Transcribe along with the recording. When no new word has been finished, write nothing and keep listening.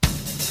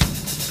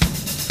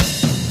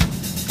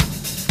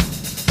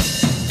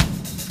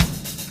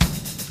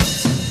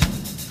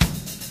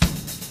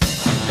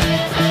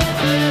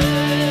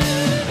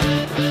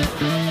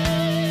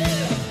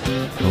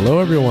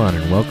everyone,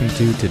 and welcome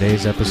to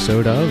today's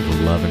episode of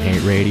Love and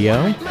Hate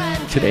Radio.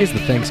 Today's the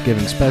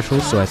Thanksgiving special,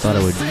 so I thought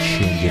I would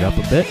change it up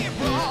a bit.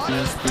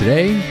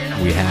 Today,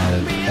 we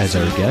have as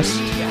our guest,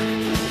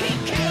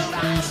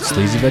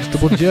 Sleazy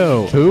Vegetable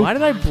Joe. Who? Why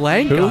did I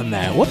blank Who? on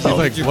that? What the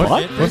He's like,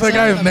 what? What's that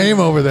guy's name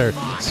over there?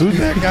 Who's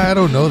that guy? I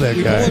don't know that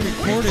We've guy. only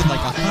recorded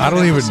like 100 I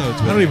don't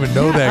episodes even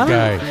know that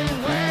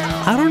guy.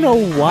 I don't know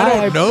why. I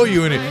don't know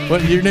you any.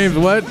 What your name's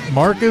what?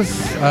 Marcus?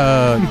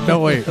 No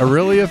wait,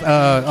 Aurelius?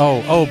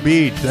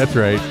 Beach. That's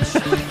right.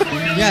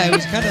 Yeah, it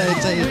was kind of,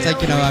 it's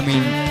like, I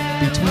mean,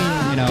 between,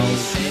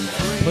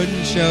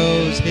 Puddin'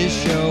 shows, his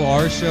show,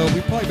 our show,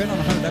 we've probably been on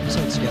 100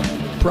 episodes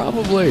together.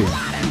 Probably.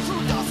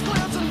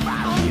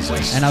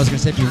 Jesus. And I was going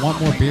to say, if you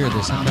want more beer,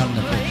 there's some down in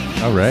the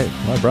fridge. All right.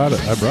 Well,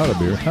 I brought a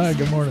beer. Hi.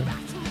 Good morning.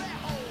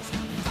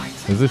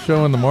 Is this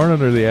show in the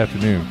morning or the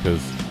afternoon?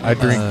 Because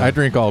I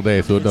drink all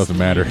day, so it doesn't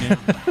matter.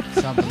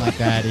 Something like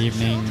that,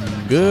 evening.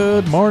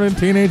 Good morning,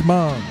 teenage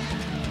mom.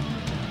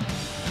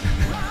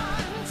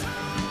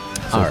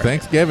 So All right.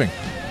 Thanksgiving.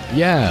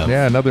 Yeah.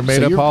 Yeah, another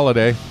made-up you're-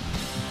 holiday.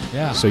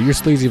 Yeah. So you're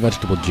Sleazy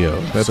Vegetable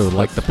Joe. That's so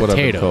like the what I've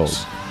been told.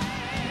 potatoes.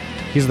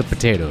 He's the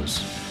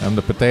potatoes. I'm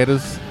the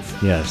potatoes.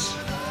 Yes.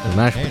 The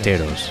mashed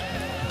Potatoes.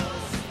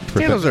 potatoes.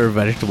 Potatoes are a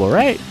vegetable,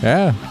 right?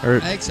 Yeah. I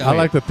think so. I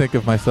like to think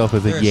of myself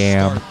as They're a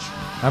yam. starch.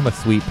 I'm a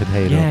sweet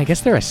potato. Yeah, I guess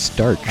they're a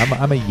starch.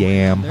 I'm a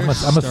yam. They're I'm a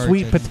starch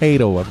sweet and-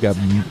 potato. I've got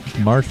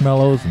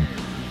marshmallows and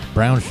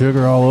brown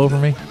sugar all over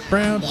me.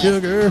 Brown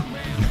sugar.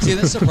 See,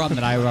 this is a problem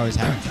that I always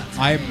have.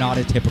 I am not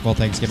a typical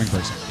Thanksgiving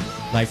person.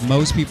 Like,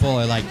 most people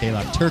are like, they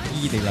love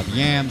turkey, they love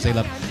yams, I'm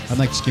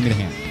like, just give me the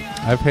ham.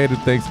 I've hated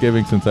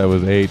Thanksgiving since I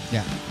was 8.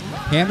 Yeah.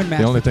 Ham and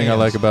mashed The only thing I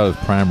like potatoes. about it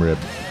is prime rib.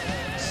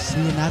 See,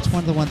 and that's one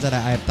of the ones that I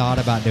have thought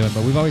about doing,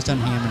 but we've always done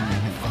ham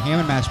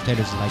and mashed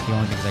potatoes is like the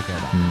only things I care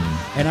about.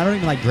 And I don't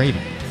even like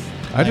gravy.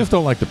 I just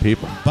don't like the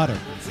people. Butter.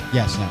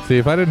 Yes, no. See,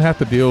 if I didn't have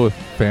to deal with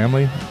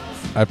family,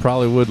 I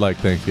probably would like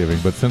Thanksgiving.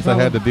 But since I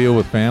had to deal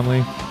with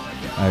family,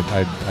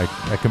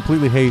 I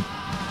completely hate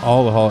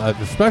all the holidays,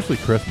 especially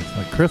Christmas.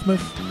 Like Christmas,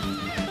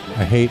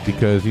 I hate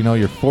because,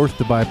 you're forced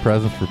to buy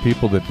presents for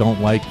people that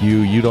don't like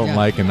you don't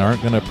like, and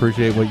aren't going to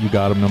appreciate what you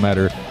got them, no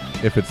matter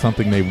if it's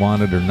something they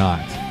wanted or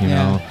not, you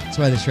know? That's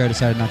why this show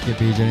decided not to get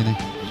Beach anything.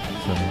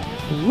 So,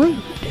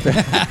 Rude.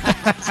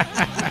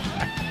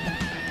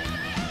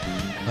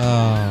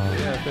 Oh.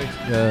 yeah, thanks.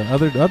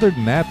 Other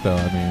than that, though,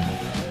 I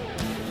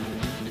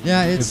mean,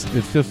 Yeah, it's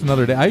just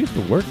another day. I used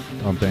to work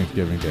on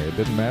Thanksgiving Day. It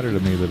didn't matter to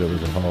me that it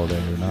was a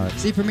holiday or not.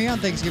 See, for me on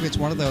Thanksgiving, it's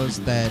one of those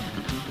that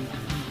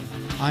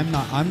I'm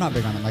not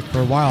big on it. Like, for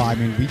a while, I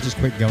mean, we just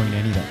quit going to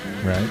anything.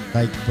 Right?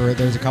 Like,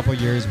 there's a couple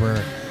years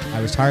where I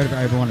was tired of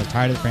everyone, I was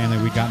tired of the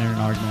family, we'd gotten in an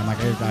argument, I'm like,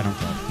 I don't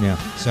care. Yeah.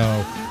 So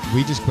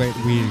we just quit.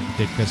 We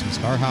did Christmas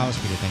at our house.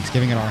 We did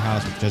Thanksgiving at our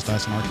house with just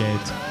us and our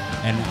kids,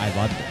 and I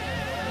loved it.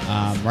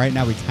 Right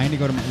now, we kind of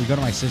go to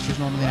my sister's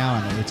normally now,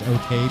 and it's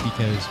okay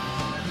because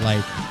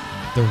like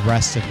the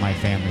rest of my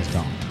family's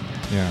gone.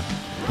 Yeah.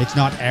 It's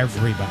not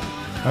everybody,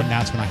 and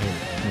that's when I hate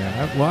it.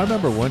 Yeah. I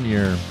remember one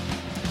year.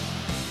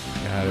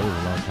 God, it was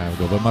a long time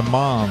ago. But my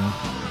mom,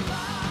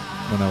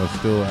 when I was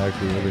still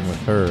actually living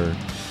with her,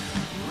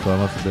 so I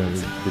must have been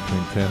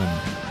between 10 and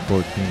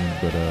 14.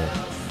 But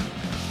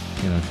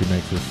she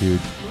makes this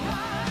huge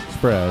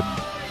spread,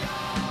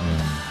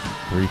 and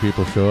 3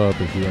 people show up,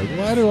 and she's like,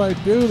 "Why do I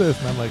do this?"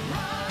 And I'm like,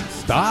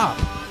 "Stop!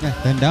 Yeah,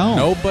 then don't.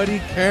 Nobody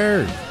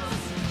cares."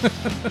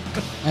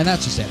 And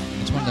that's just it.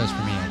 It's one of those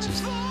for me. It's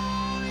just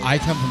I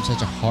come from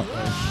such a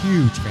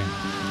huge family.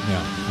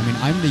 Yeah. I mean,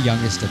 I'm the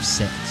youngest of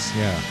 6.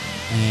 Yeah.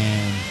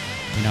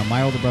 And,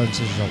 my older brother and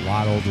sisters are a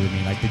lot older than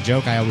me. Like, the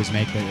joke I always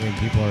make that when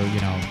people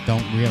are,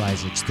 don't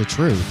realize it's the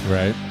truth.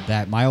 Right.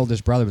 That my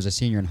oldest brother was a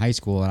senior in high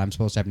school, and I'm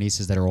supposed to have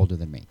nieces that are older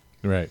than me.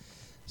 Right.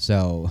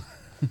 So,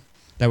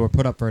 that were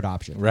put up for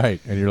adoption.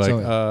 Right. And you're like,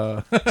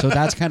 So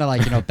that's kind of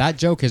like, that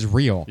joke is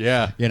real.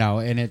 Yeah.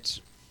 And it's...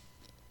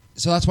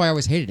 So that's why I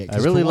always hated it. I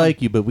really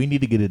like you, but we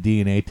need to get a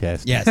DNA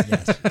test. Yes.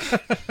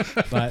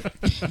 But...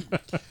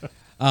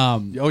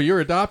 Oh, you're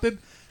adopted?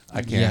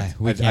 I can't. Yeah,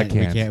 we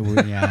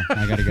can't.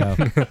 I gotta go.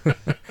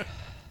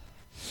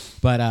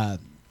 But I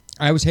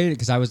always hated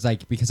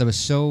it because I was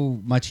so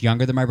much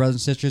younger than my brothers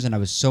and sisters, and I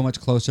was so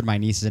much closer to my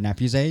nieces and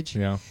nephews' age.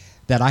 Yeah.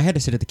 That I had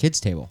to sit at the kids'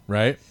 table.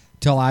 Right.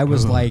 Till I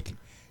was like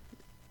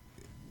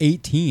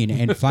 18,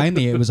 and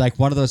finally it was like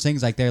one of those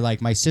things. Like, they're like,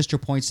 my sister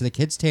points to the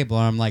kids' table,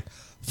 and I'm like,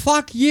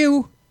 "Fuck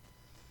you."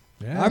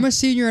 Yeah. I'm a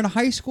senior in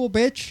high school,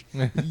 bitch.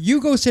 You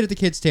go sit at the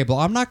kids' table.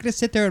 I'm not going to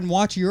sit there and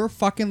watch your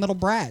fucking little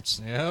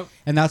brats. Yep.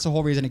 And that's the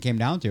whole reason it came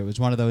down to. It was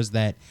one of those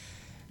that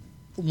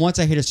once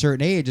I hit a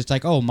certain age, it's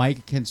like, oh,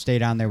 Mike can stay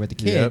down there with the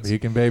kids. Yep, he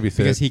can babysit.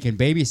 Because he can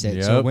babysit.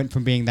 Yep. So it went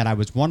from being that I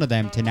was one of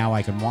them to now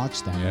I can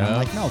watch them. And I'm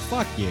Yep. like, no,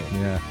 fuck you.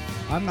 Yeah.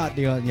 I'm not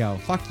doing,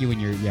 fuck you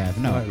and your,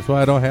 no. That's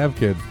why I don't have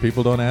kids.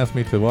 People don't ask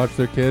me to watch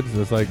their kids.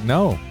 It's like,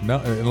 no,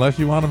 unless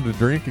you want them to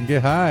drink and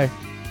get high,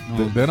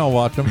 then I'll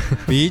watch them.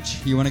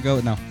 Beach, you want to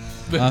go? No.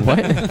 What?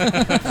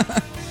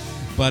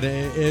 But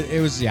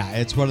it was,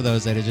 it's one of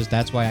those that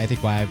that's why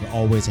I've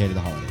always hated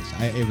the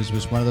holidays. It was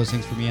just one of those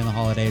things for me in the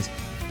holidays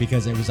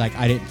because it was like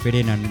I didn't fit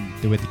in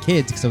with the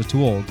kids because I was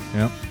too old.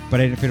 Yeah. But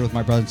I didn't fit in with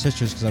my brothers and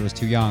sisters because I was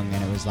too young,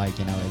 and it was like,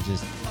 it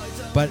just.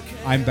 But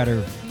I'm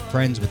better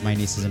friends with my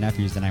nieces and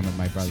nephews than I am with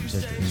my brothers and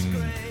sisters.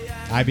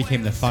 I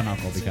became the fun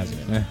uncle because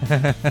of it.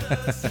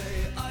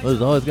 Well,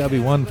 there's always got to be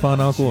one fun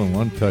uncle and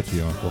one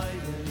touchy uncle.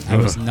 I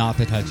was not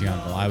the touchy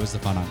uncle. I was the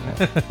fun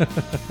uncle.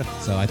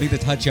 So I think the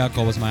touchy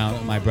uncle was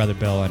my brother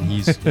Bill, and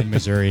he's in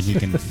Missouri, and he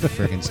can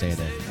freaking stay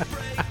there.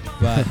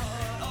 But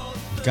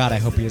God, I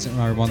hope he isn't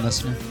our one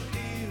listener.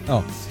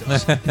 Oh,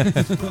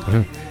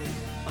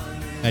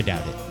 I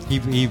doubt it. He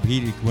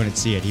wouldn't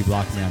see it. He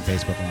blocked me on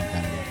Facebook a long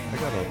time ago.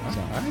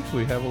 I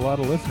actually have a lot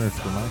of listeners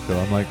to my show.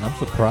 I'm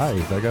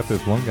surprised. I got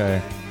this one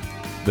guy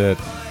that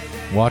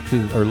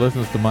watches or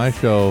listens to my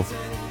show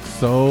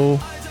so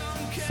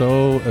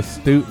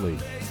astutely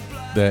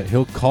that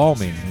he'll call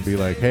me and be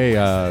like, "Hey,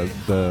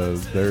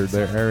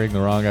 they're airing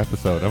the wrong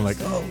episode." I'm like,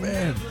 "Oh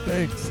man,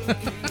 thanks."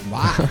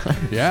 Wow.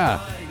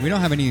 Yeah. We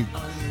don't have any.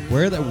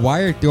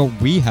 Why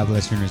don't we have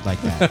listeners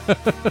like that?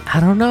 I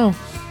don't know.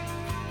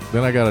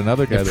 Then I got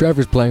another guy. If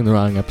Trevor's playing the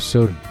wrong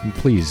episode,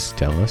 please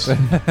tell us.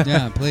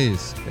 Yeah,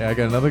 please. Yeah, I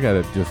got another guy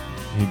that just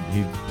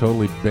he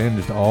totally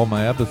binged all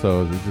my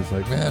episodes. It's just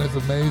like, man, it's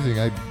amazing.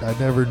 I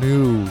never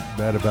knew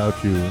that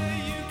about you.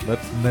 And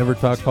let's never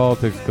talk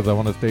politics because I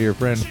want to stay your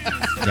friend.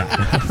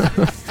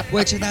 Yeah.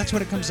 Which, and that's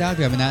what it comes down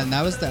to. I mean,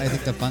 that was I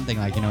think the fun thing.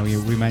 Like,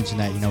 we mentioned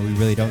that we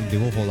really don't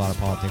do a whole lot of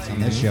politics on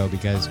this show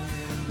because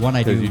one,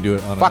 I do. Because you do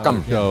it on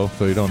another show,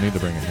 so you don't need to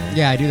bring it here.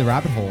 Yeah, I do the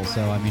rabbit hole.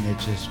 So I mean,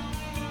 it's just.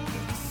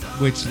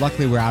 Which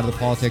luckily we're out of the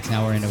politics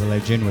now. We're into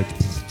religion, which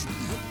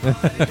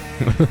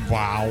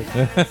wow.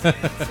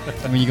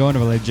 I mean, you go into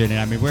religion, and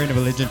I mean we're into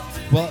religion.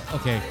 Well,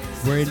 okay,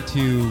 we're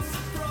into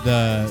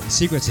the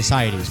secret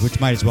societies, which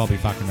might as well be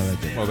fucking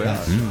religion. Well, they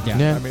are.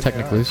 Yeah, I mean,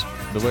 technically.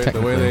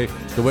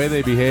 The way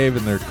they behave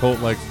in their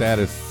cult-like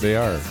status, they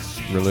are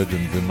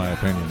religions, in my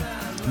opinion.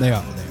 They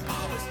are.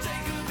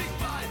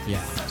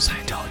 Yeah.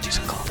 Scientology's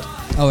a cult.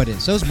 Oh, it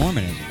is. So is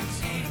Mormonism.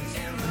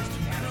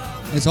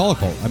 It's all a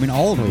cult. I mean,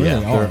 all of them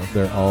really are.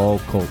 They're all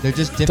cult. They're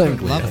just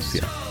different levels.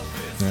 Yes,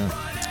 Yeah.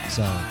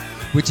 So,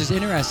 which is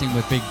interesting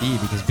with Big D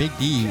because Big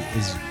D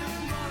is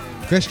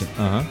Christian,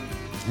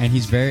 and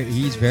he's very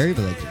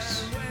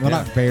religious. Well,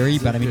 not very,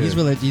 but I mean, he's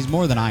religious. He's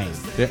more than I am.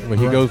 Yeah, but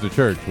he goes to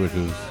church, which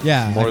is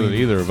more than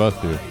either of us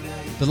do.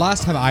 The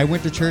last time I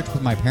went to church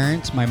with my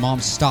parents, my mom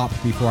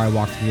stopped before I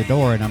walked through the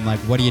door, and I'm like,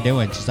 "What are you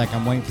doing?" She's like,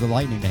 "I'm waiting for the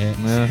lightning to hit.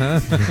 I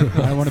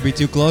don't want to be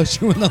too close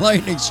to when the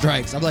lightning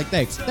strikes." I'm like,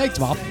 "Thanks,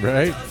 Mom."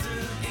 Right?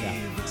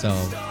 Yeah. So,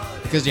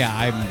 because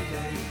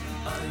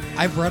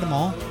I've read them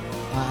all.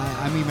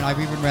 I've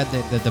even read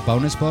the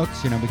bonus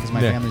books, because my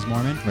family's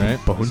Mormon. Right.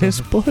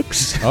 Bonus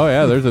books? Oh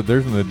yeah, there's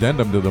an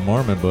addendum to the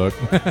Mormon book.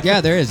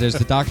 Yeah, there is. There's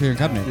the Doctrine and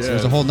Covenants. Yeah.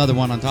 There's a whole nother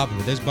one on top of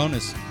it. There's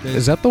bonus.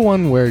 Is that the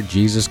one where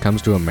Jesus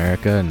comes to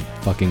America and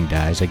fucking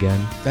dies again?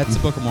 That's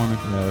the Book of Mormon.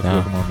 Yeah, that's the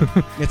Book of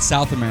Mormon. It's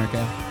South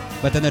America.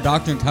 But then the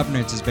Doctrine and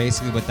Covenants is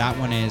basically what that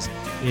one is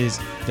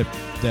the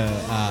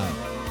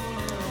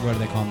what do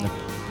they call them?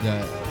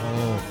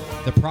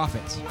 The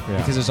prophets. Yeah.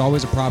 Because there's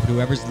always a prophet.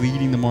 Whoever's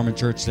leading the Mormon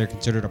church, they're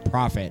considered a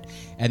prophet.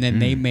 And then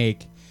they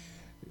make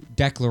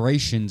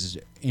declarations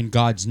in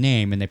God's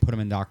name, and they put them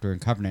in Doctrine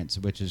and Covenants,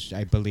 which is,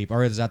 I believe,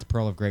 or is that the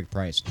Pearl of Great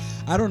Price?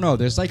 I don't know.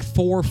 There's like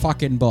 4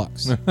 fucking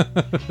books.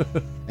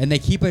 And they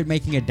keep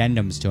making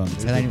addendums to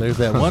them. There's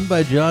that one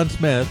by John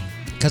Smith.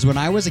 Because when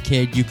I was a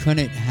kid, you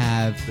couldn't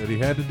have... That he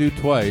had to do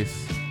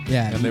twice.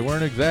 Yeah. And they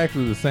weren't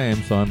exactly the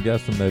same, so I'm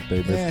guessing that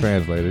they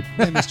mistranslated.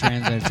 They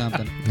mistranslated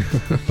something.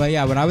 But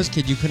yeah, when I was a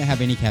kid, you couldn't have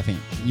any caffeine.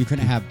 You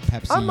couldn't have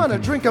Pepsi. I'm going to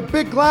drink a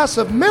big glass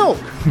of milk.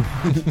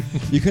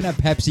 You couldn't have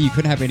Pepsi. You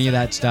couldn't have any of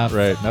that stuff.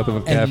 Right, nothing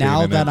with caffeine. And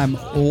now in that it. I'm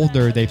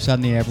older,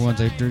 everyone's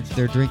like,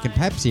 they're drinking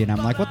Pepsi. And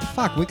I'm like, what the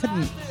fuck? We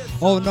couldn't.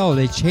 Oh, no,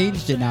 they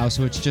changed it now,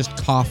 so it's just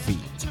coffee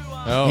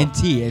and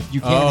tea.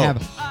 You can't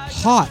have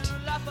hot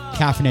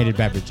caffeinated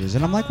beverages.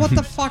 And I'm like, what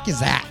the fuck is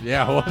that?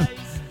 Yeah, well,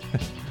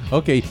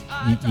 okay,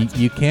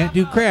 you can't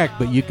do crack,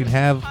 but you can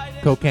have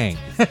cocaine.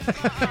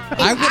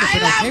 I would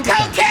have been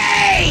okay with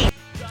that.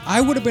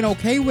 I would have been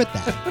okay with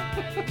that.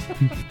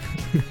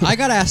 I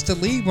got asked to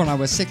leave when I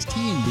was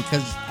 16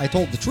 because I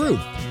told the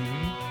truth.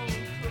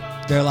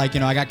 They're like,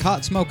 I got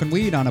caught smoking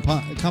weed on a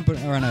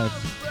company or on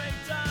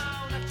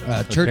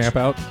a church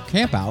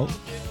camp out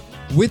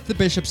with the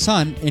bishop's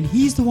son, and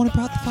he's the one who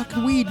brought the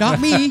fucking weed, not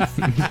me.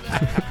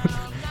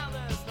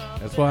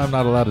 That's why I'm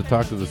not allowed to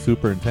talk to the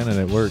superintendent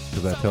at work,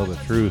 because I tell the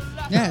truth.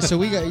 Yeah, so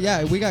we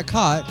got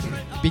caught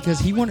because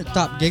he wouldn't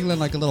stop giggling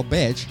like a little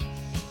bitch.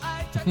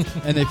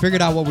 And they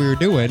figured out what we were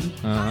doing.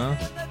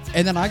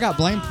 And then I got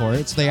blamed for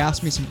it, so they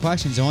asked me some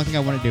questions. The only thing I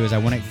want to do is I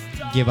want to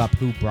give up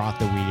who brought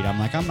the weed. I'm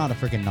like, I'm not a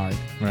freaking narc.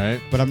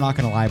 Right. But I'm not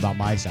going to lie about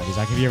my stuff. He's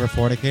like, have you ever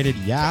fornicated?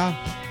 Yeah.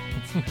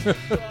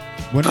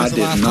 When was I the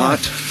did last not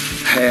time?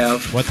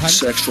 have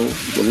sexual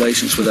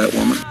relations with that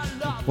woman.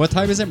 What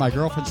time is it? My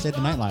girlfriend stayed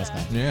the night last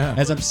night. Yeah.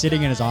 As I'm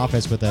sitting in his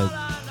office with a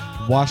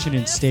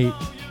Washington State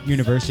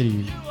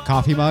university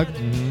coffee mug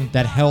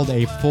that held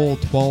a full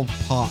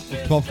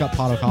 12-cup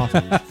pot of coffee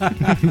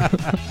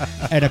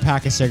and a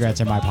pack of cigarettes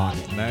in my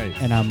pocket. Nice.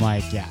 And I'm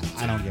like, yeah,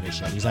 I don't give a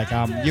shit. He's like,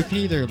 you can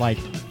either like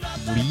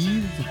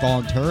leave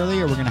voluntarily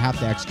or we're gonna have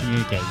to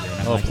excommunicate you.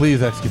 And I'm Oh, like,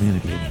 please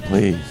excommunicate me,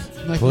 please.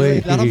 like,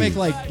 Please. that'll make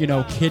like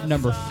kid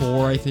number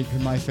 4, I think,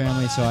 in my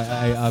family. So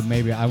I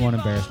maybe I won't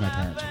embarrass my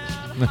parents.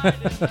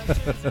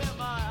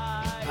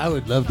 I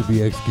would love to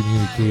be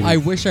excommunicated. I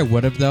wish I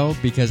would have though,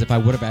 because if I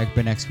would have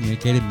been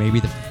excommunicated, maybe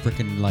the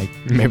freaking Maybe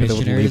they would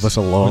missionaries leave us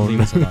would alone. leave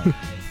us alone.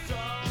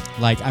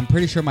 Like I'm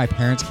pretty sure my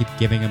parents keep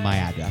giving him my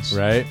address,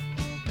 right?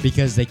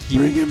 Because they keep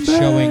Bring him back.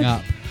 showing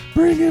up.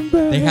 Bring him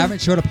back. They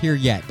haven't showed up here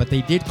yet, but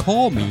they did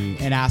call me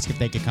and ask if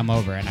they could come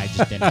over, and I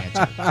just didn't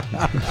answer.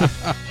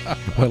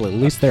 Well, at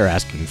least they're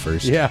asking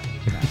first. Yeah.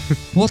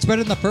 Well, it's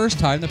better than the first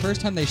time. The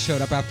first time they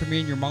showed up after me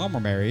and your mom were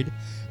married,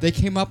 they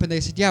came up and they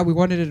said, "Yeah, we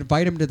wanted to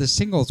invite him to the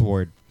singles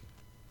ward."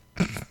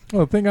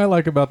 Well, the thing I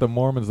like about the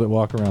Mormons that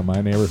walk around my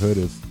neighborhood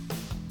is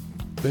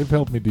they've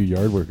helped me do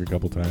yard work a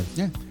couple times.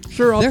 Yeah.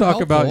 Sure, I'll They're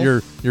talk about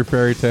helpful. your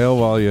fairy tale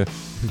while you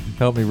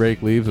help me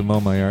rake leaves and mow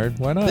my yard.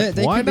 Why not?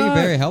 They Why can not?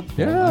 be very helpful.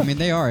 Yeah. I mean,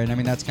 they are, and I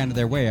mean that's kind of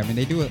their way. I mean,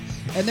 they do it,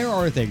 and there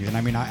are things, and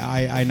I mean,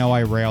 I know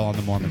I rail on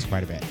the Mormons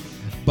quite a bit,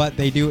 but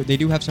they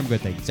do have some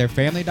good things. Their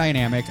family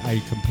dynamic,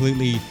 I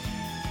completely,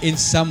 in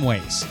some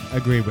ways,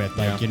 agree with.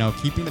 Like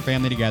keeping the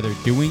family together,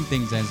 doing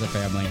things as a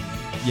family.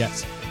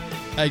 Yes,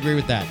 I agree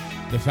with that.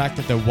 The fact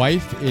that the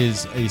wife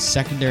is a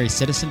secondary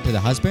citizen to the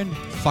husband,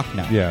 fuck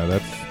no. Yeah,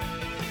 that's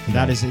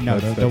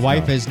The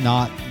wife is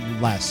not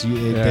less.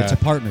 It's a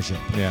partnership.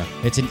 Yeah.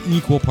 It's an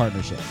equal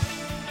partnership.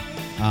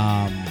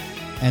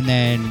 And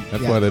then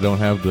That's why they don't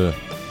have the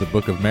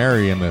Book of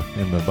Mary in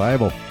the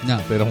Bible. No.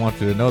 They don't want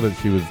you to know that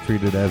she was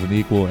treated as an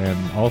equal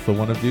and also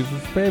one of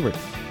Jesus' favorites.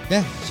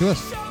 Yeah, she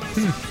was.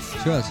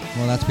 She was.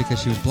 Well, that's because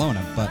she was blowing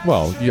him. But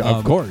Well, yeah,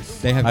 of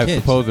course. they have I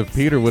kids. suppose if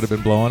Peter would have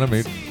been blowing him,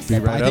 he'd be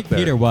right I up think there.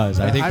 Peter was.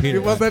 I think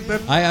Peter. Well,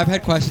 I've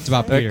had questions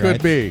about that Peter.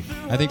 could be.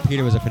 I think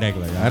Peter was a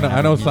finagler.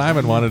 I know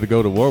Simon wanted to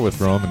go to war with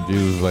Rome, and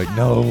Jesus was like,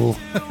 no.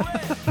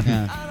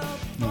 Yeah.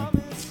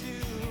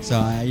 So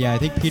I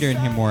think Peter and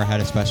him had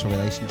a special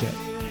relationship.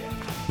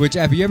 Which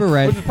have you ever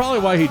read? Which is probably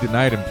why he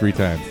denied him 3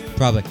 times.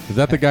 Probably. Is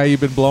that the guy you've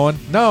been blowing?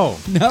 No.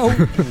 No.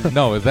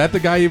 No, is that the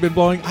guy you've been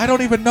blowing? I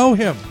don't even know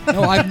him.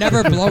 No, I've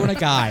never blown a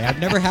guy. I've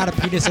never had a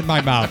penis in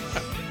my mouth.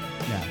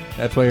 Yeah.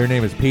 That's why your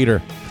name is Peter.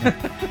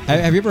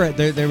 Have you ever read?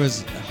 There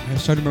was. I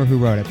was trying to remember who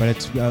wrote it, but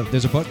it's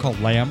there's a book called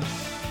Lamb.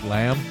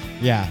 Lamb?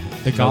 Yeah,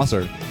 the No,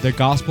 gospel. sir. The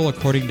gospel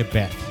according to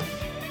Biff.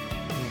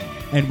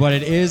 And what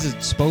it is,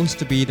 it's supposed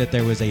to be that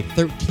there was a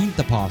 13th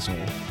apostle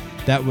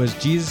that was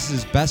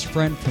Jesus' best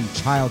friend from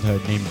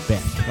childhood named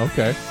Biff.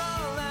 Okay.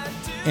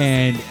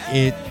 And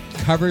it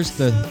covers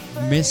the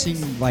missing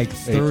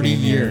 30 18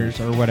 years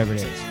or whatever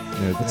it is.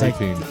 Yeah, It's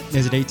 18.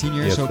 Is it 18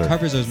 years? Yes, So it sir.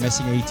 covers those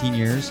missing 18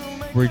 years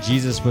where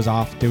Jesus was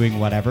off doing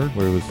whatever.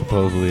 Where he was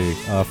supposedly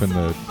off in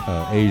the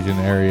Asian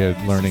area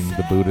learning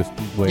the Buddhist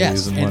ways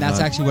Yes, and and whatnot. that's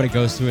actually what it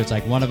goes through. It's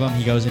like one of them,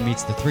 he goes and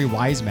meets the 3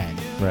 wise men.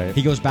 Right.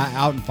 He goes back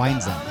out and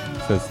finds them.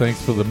 Says,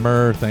 thanks for the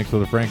myrrh, thanks for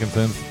the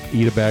frankincense,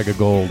 eat a bag of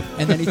gold.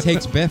 And then he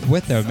takes Biff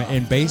with him,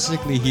 and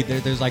basically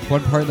there's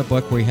one part in the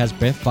book where he has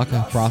Biff fuck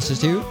a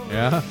prostitute,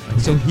 Yeah?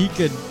 so he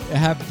could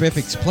have Biff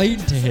explain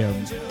to him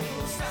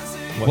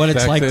what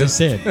it's sex like to is?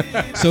 sin.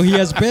 So he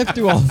has Biff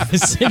do all the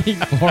sinning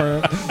for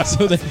him,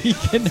 so that he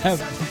can have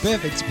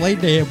Biff explain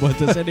to him what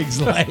the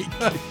sinning's like.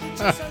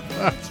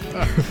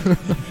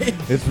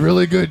 It's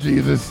really good,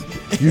 Jesus.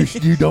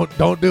 You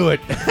don't do it.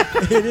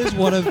 It is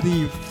one of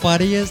the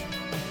funniest.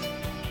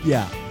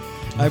 Yeah,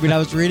 I mean, I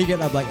was reading it,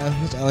 and I'm like,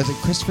 was it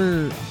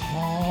Christopher?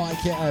 Oh, I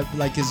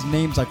can't. His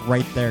name's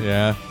right there.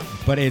 Yeah.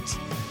 But it's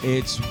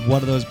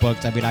one of those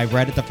books. I mean, I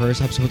read it the first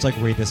time. Someone's like,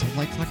 read this. I'm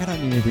like, fuck, I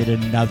don't need to read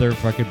another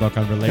fucking book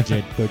on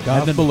religion. The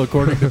gospel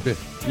according to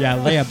Biff. Yeah,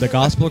 Lamb, the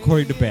gospel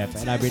according to Biff.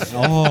 And I mean,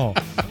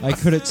 I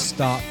couldn't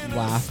stop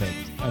laughing.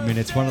 I mean,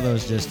 it's one of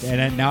those just. And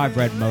then now I've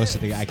read most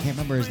of the. I can't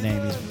remember his name.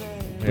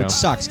 Yeah. Which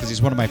sucks because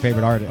he's one of my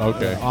favorite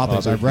Okay.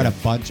 authors. I've read a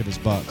bunch of his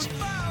books,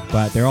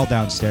 but they're all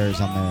downstairs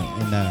on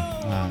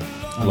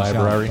the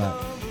Library.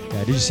 shelf. But,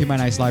 yeah, did you see my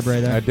nice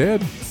library there? I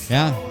did.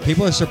 Yeah,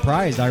 people are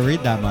surprised I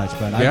read that much,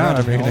 but Yeah,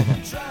 I read I mean, all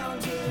of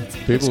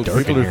them. People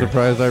dark in are here.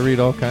 surprised I read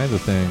all kinds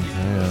of things.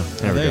 Yeah.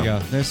 There you go.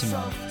 There's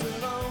some.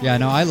 Yeah,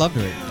 no, I love to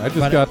read. I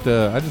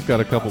just got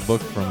a couple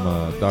books from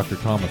Dr.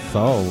 Thomas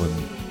Sowell,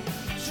 and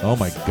oh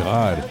my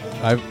God,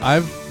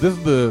 this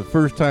is the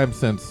first time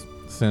since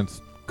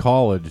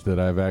college that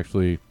I've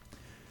actually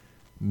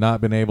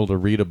not been able to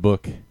read a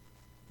book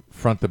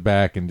front to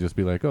back and just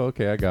be like, oh,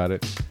 okay, I got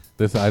it.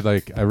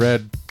 I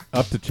read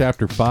up to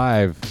chapter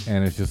 5,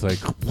 and it's just like,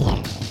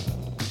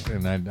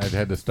 and I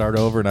had to start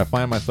over, and I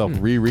find myself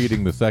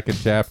rereading the second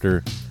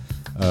chapter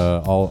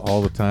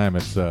all the time.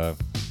 It's A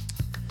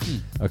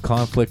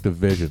Conflict of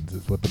Visions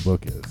is what the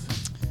book is.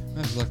 I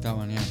have to look that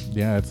one, yeah.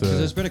 Yeah, it's Because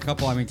there's been a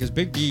couple. I mean, because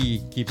Big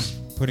D keeps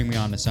putting me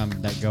on to some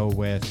that go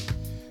with,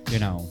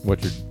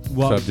 what you're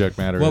subject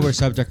matter What is. where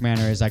subject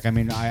matter is like. I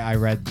mean, I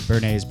read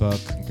Bernays' book,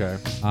 Okay.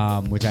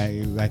 which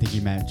I think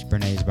you meant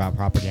Bernays about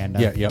propaganda.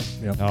 Yeah.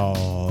 Yep.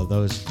 Oh,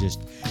 those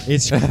just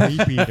it's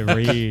creepy to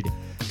read.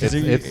 'Cause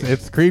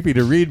It's creepy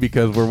to read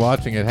because we're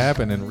watching it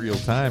happen in real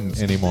time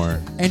anymore.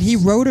 and he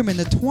wrote them in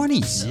the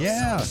 20s.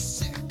 Yeah.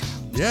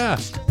 Yeah.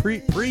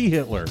 Pre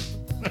Hitler.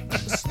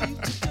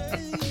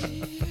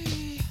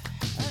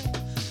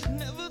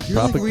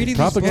 You're like reading these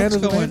Propaganda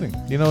is books going,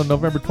 amazing. You know,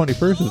 November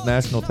 21st is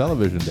National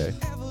Television Day.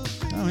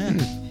 oh yeah.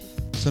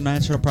 So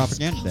National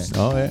Propaganda Day.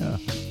 Oh yeah.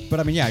 But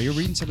I mean, yeah, you're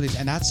reading some of these,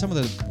 and that's some of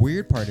the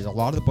weird part is a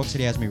lot of the books that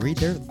he has me read,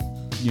 they're,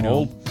 you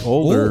know,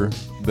 Older old.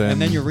 than.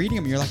 And then you're reading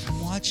them, and you're like,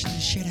 I'm watching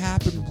this shit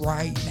happen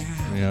right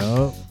now. You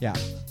know. Yeah.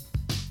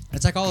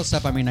 It's like all this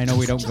stuff. I mean, I know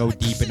we don't go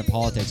deep into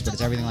politics, but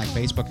it's everything like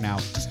Facebook now,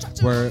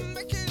 where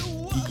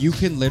you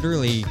can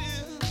literally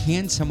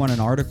hand someone an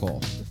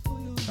article,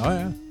 Oh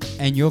yeah.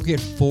 and you'll get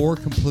 4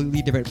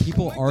 completely different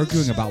people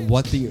arguing about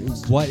what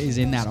is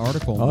in that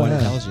article and Oh, what yeah.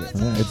 it tells you.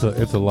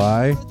 Yeah, it's a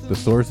lie. The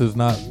source is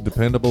not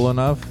dependable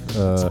enough.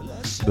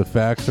 The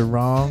facts are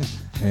wrong,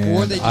 and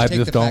Or they just I take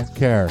just the don't facts-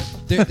 care.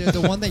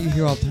 The one that you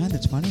hear all the time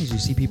that's funny is you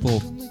see people,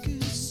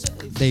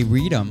 they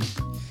read them,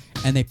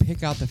 and they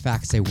pick out the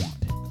facts they want.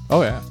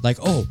 Oh yeah. Like,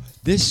 oh,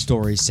 this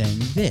story's saying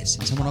this.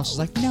 And someone else is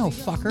like, no,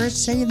 fucker, it's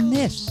saying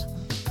this.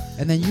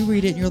 And then you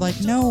read it and you're like,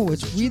 no,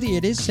 it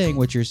is saying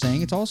what you're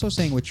saying. It's also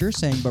saying what you're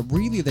saying, but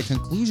really the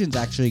conclusion's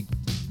actually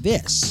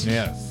this.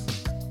 Yes.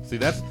 See,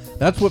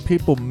 that's what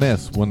people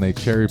miss when they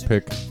cherry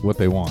pick what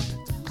they want.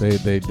 They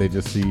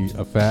just see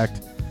a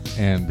fact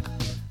and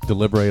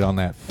deliberate on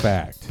that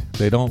fact.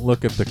 They don't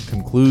look at the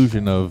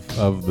conclusion of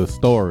the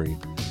story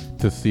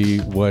to see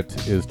what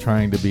is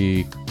trying to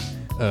be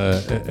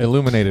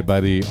illuminated by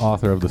the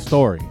author of the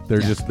story. They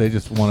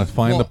just want to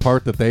find the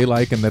part that they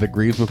like and that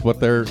agrees with what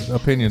their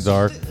opinions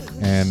are,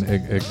 and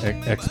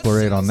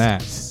explorate on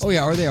that. Oh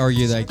yeah, or they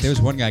argue like there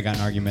was one guy I got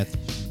an argument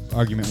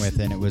with,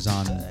 and it was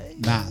on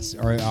mass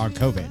or on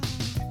COVID,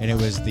 and it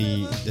was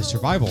the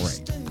survival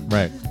rate.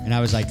 Right. And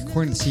I was like,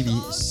 according to the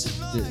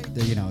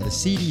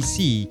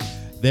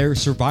CDC, their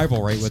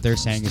survival rate, what they're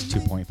saying is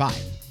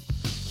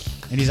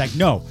 2.5. And he's like,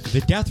 no,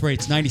 the death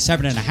rate's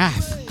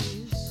 97.5.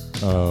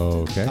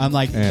 Okay. I'm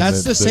like,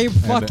 that's the same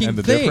fucking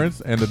the thing.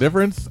 difference, and the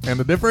difference, and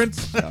the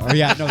difference. Or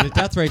yeah, no, the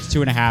death rate's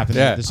 2.5, and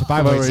Yeah, the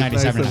survival rate's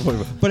survival rate's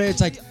 97.5. But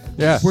it's like,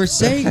 Yeah. we're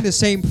saying the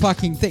same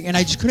fucking thing, and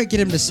I just couldn't get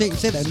him to say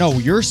that. No,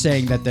 you're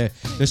saying that the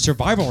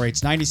survival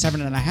rate's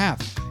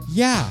 97.5.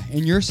 Yeah,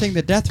 and you're saying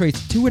the death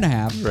rate's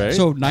 2.5. Right.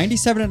 So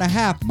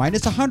 97.5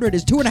 minus 100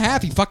 is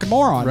 2.5. You fucking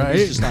moron. And Right.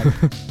 it's just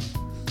like,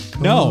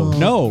 no.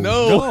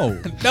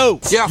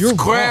 Just You're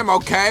scram, wrong.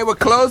 okay? We're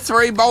closed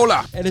for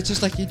Ebola. And it's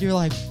just like you're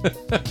like,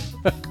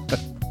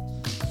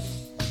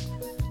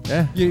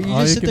 Yeah. you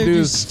All just sit can there do and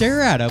you is-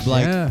 stare at him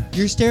like Yeah.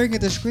 you're staring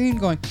at the screen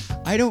going,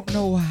 I don't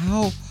know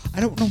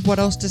what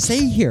else to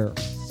say here.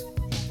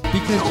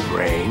 Because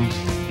Brain,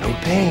 no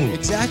pain.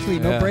 exactly,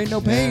 no Yeah. brain,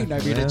 no pain. Yeah. I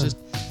mean, Yeah. it's just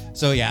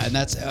so yeah, and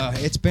that's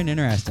it's been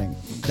interesting.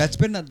 That's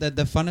been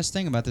the funnest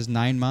thing about this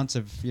 9 months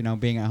of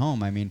being at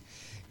home. I mean,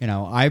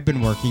 I've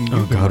been working. Oh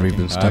you've been God, we've working.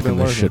 been stuck I've been in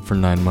this working. shit for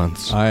 9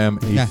 months. I am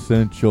Yeah.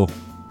 essential.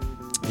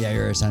 Yeah,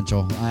 you're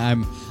essential.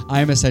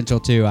 I'm essential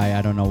too.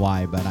 I don't know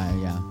why, but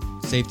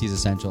safety is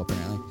essential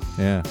apparently.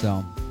 Yeah.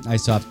 So I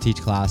still have to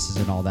teach classes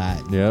and all that.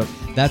 Yep.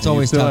 That's And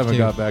always you still tough haven't too.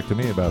 got back to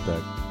me about that.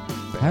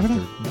 Haven't I?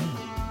 bastard.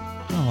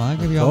 No. Oh, well, I'll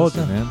give you all Told the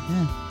you, stuff. man.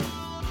 Yeah.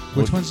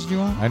 Which Well, ones did you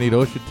want? I need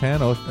OSHA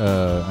 10.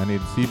 I need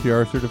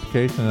CPR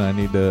certification, and I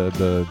need to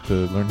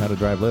learn how to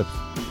drive lifts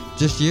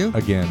Just you?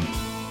 again.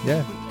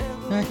 Yeah.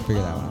 Yeah, I can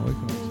figure that one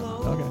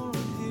out.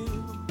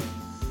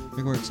 We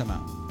can work some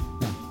out.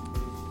 Yeah.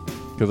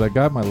 Because I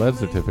got my lead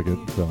certificate,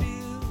 so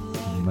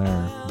I'm there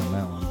on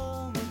that one.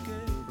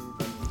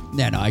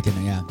 Yeah, no, I can.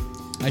 Yeah,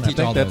 I I teach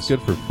think all that's those.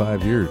 good for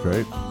 5 years,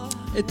 right?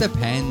 It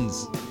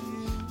depends.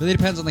 Really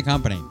depends on the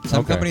company. Some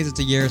Okay. companies it's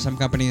a year. Some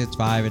companies it's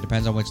 5. It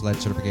depends on which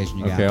lead certification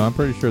you Okay, got. well, I'm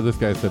pretty sure this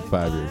guy said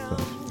 5 years. So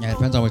Yeah, it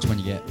depends on which one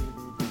you get.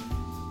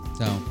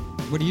 So,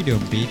 what are you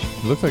doing, Beach?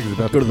 it looks like he's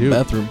about Go to the puke.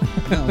 bathroom.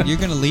 No, you're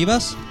gonna leave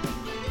us?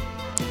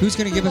 Who's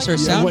gonna give us our Yeah,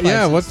 sound what, bites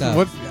yeah. and What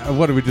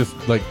stuff? do we just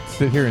like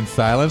sit here in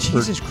silence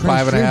Jesus for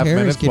Christ, 5.5 your hair is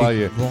minutes while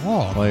getting you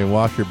long.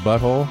 wash your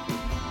butthole?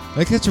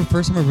 Like that's the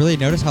first time I really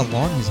noticed how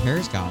long his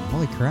hair's gotten.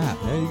 Holy crap!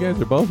 Yeah, you guys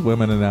are both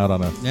women and out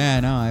on us. Yeah, I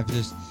know.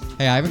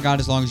 I haven't gone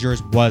as long as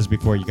yours was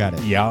before you got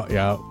it. Yeah,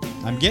 yeah.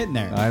 I'm getting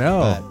there. I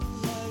know.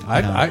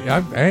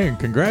 but, Hey,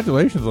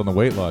 congratulations on the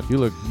weight loss. You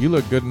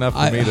look good enough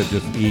for me to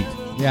just eat.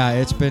 yeah,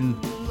 it's been.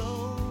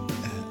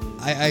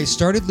 I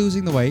started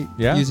losing the weight,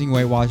 Yeah? using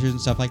Weight Watchers and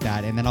stuff like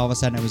that, and then all of a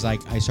sudden it was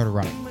like I started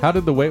running. How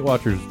did the Weight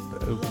Watchers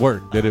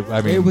work? Did it?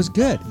 I mean, It was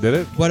good. Did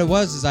it? What it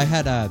was is I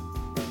had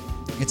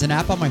it's an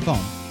app on my phone,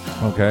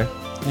 Okay.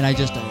 and I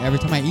just every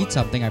time I eat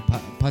something, I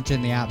punch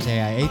in the app,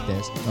 say I ate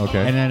this, Okay.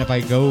 and then if I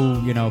go,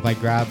 if I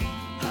grab,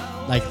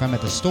 like if I'm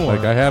at the store,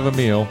 Like I have a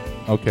meal.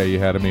 Okay, you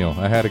had a meal.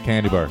 I had a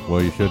candy bar.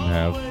 Well, you shouldn't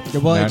have. Yeah,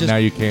 well, it now, just- now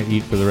you can't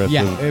eat for the rest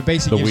yeah, of it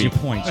basically the gives week. you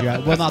points.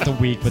 Well, not the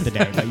week, but the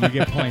day, but you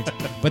get points.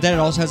 But then it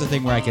also has a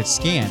thing where I could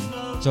scan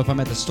So if I'm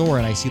at the store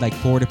and I see like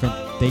 4 different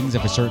things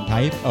of a certain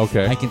type,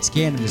 Okay. I can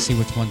scan them to see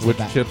which one's Which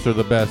the best. chips are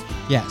the best?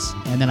 Yes,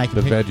 and then I can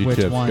The pick veggie which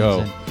chips, ones.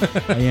 go.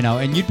 And,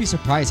 and you'd be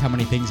surprised how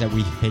many things that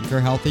we think are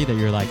healthy that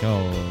you're like,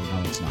 oh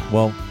no, it's not.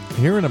 Well,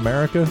 here in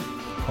America,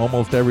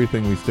 almost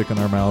everything we stick in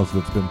our mouths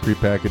that's been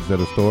prepackaged at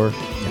a store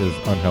is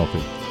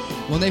unhealthy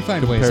Well, they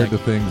find ways compared like,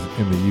 to things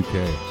in the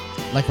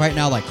UK. like right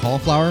now, like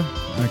cauliflower.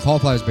 I mean,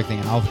 cauliflower is a big thing,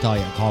 and I'll tell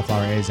you,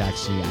 cauliflower is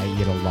actually I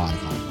eat a lot of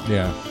cauliflower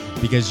Yeah.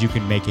 because you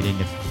can make it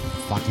into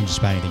fucking just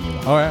about anything you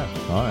want. Oh yeah.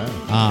 Oh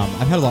yeah.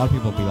 I've had a lot of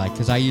people be like,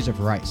 because I use it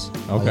for rice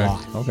Okay. a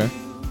lot, Okay.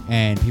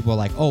 and people are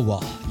like, oh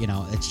well,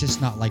 it's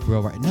just not like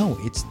real rice. No,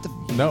 it's the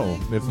No,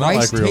 it's not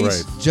rice like real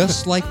tastes rice.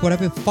 just like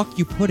whatever the fuck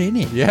you put in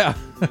it. Yeah.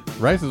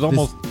 Rice is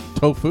almost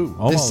tofu.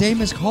 Almost. The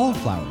same as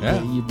cauliflower. Yeah.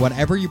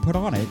 Whatever you put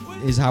on it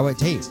is how it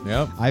tastes.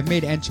 Yep. I've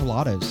made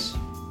enchiladas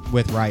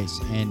with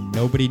rice, and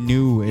nobody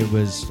knew it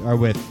was, or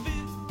with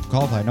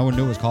cauliflower. No one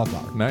knew it was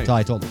cauliflower Nice. until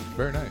I told them.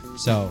 Very nice.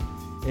 So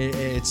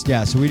it's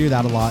so we do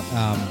that a lot.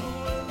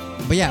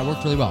 But yeah, it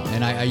worked really well,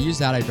 and I used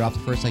that. I dropped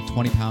the first like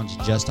 20 pounds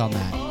just on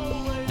that,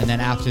 and then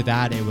after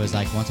that, it was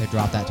like once I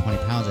dropped that 20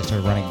 pounds, I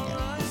started running again.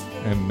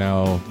 And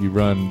now you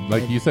run,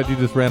 like you said, you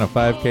just ran a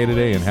 5K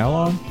today in how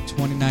long?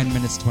 29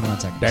 minutes, 21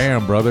 seconds.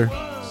 Damn, brother.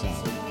 So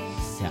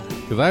yeah.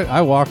 Because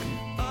I walk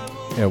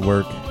at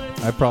work.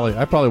 I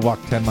probably walk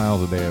 10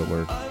 miles a day at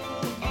work,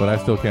 but I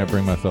still can't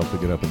bring myself to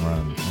get up and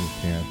run. I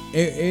just can't.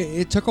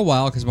 It took a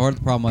while because part of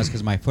the problem was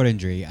because my foot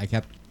injury, I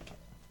kept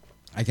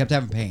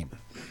having pain.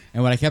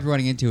 And what I kept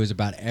running into is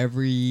about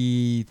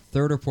every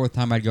third or fourth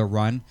time I'd go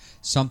run,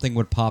 something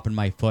would pop in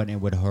my foot and it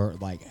would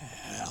hurt like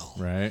hell.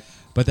 Right.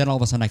 But then all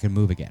of a sudden I could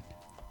move again.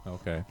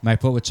 Okay. My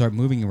foot would start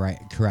moving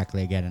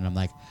correctly again, and I'm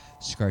like,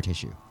 scar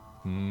tissue.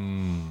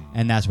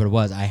 And that's what it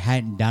was. I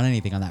hadn't done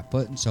anything on that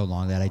foot in so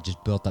long that I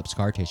just built up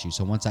scar tissue.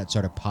 So once that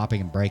started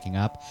popping and breaking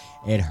up,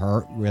 it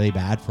hurt really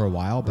bad for a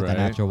while. But then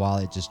Right. after a while,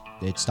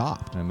 it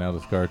stopped. And now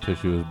the scar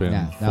tissue has been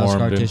Yeah, now scar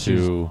formed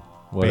tissue's into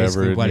whatever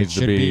basically it what it needs to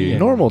should be. be.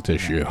 Normal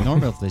tissue.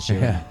 Normal tissue.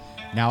 Yeah.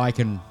 Now I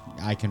can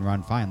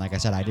run fine. Like I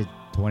said, I did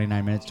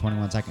 29 minutes,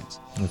 21 seconds.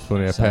 It's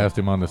funny. I So- passed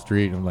him on the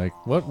street. And I'm like,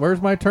 "What?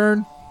 Where's my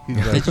turn?" He's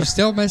like, Did you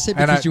still miss it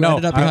and because you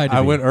ended up behind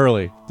I me? went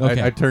early.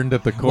 Okay. I turned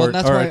at the court,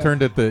 that's or why- I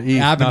turned at the east,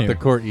 not Avenue. the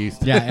court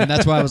east. Yeah, and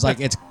that's why I was like,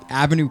 it's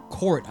Avenue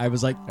Court. I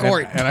was like,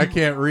 Court. And I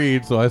can't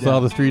read, so I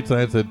saw the street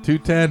sign said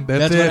 210. That's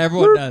That's it. what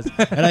everyone does.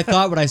 And I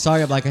thought when I saw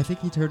you, I'm like, I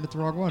think he turned at the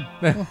wrong one.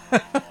 I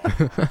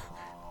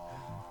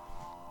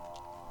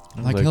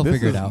was Like, he'll this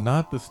figure it is out.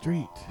 Not the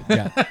street.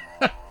 Yeah.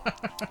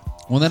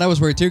 Well, then I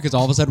was worried too because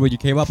all of a sudden when you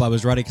came up, I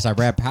was running because I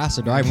ran past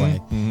the driveway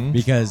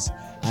because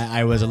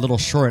I was a little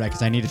short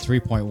because I needed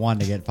 3.1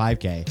 to get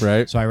 5K.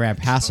 Right. So I ran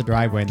past the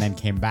driveway and then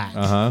came back.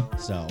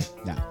 So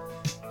no.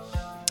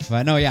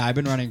 But no, yeah, I've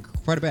been running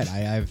quite a bit.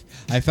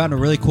 I found a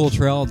really cool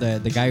trail.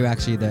 The guy who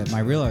actually my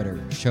realtor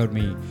showed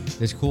me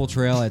this cool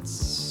trail.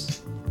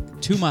 It's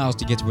 2 miles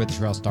to get to where the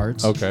trail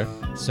starts. Okay.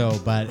 So,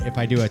 but if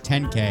I do a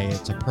 10K,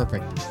 it's a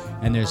perfect.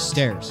 And there's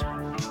stairs.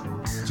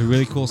 It's a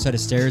really cool set of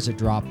stairs that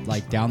drop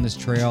like down this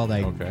trail,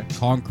 like Okay.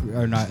 concrete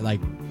or not, like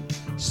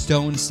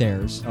stone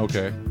stairs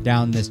Okay.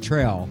 down this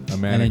trail. A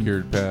And then-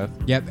 manicured path.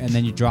 Yep, and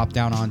then you drop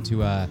down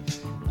onto a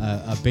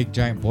big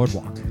giant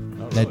boardwalk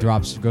that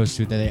really? goes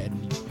through the.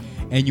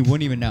 And you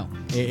wouldn't even know.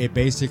 It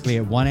basically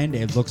at one end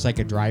it looks like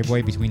a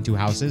driveway between two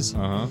houses,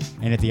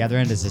 and at the other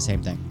end it's the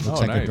same thing. Looks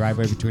Oh, like a nice.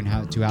 driveway between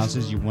two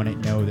houses. You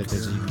wouldn't know that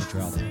there's even a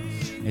trail there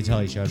until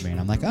he showed me, and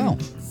I'm like, oh.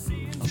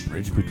 A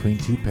bridge between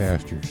two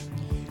pastures.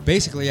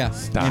 Basically, yeah.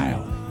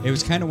 Style. And it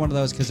was kind of one of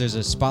those because there's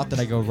a spot that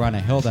I go run, a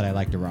hill that I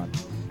like to run.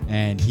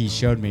 And he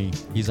showed me,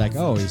 he's like,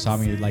 oh, he saw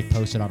me like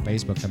post it on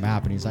Facebook, the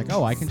map. And he's like,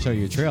 oh, I can show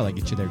you a trail. I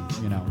get you there,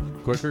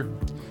 Quicker?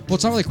 Well,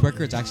 it's not really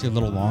quicker. It's actually a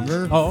little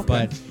longer. Oh, okay.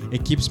 But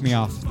it keeps me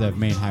off the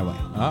main highway.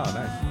 Oh,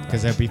 nice.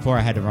 Because before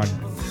I had to run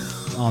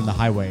on the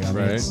highway. I mean,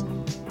 Right.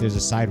 there's a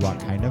sidewalk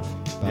kind of.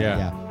 But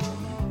Yeah.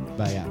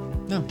 But yeah.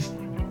 No.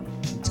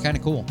 It's kind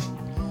of cool.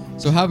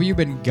 So how have you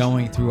been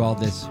going through all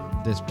this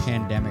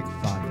pandemic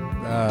fun?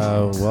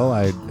 Well,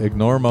 I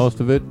ignore most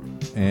of it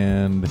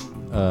and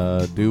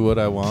do what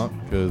I want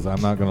because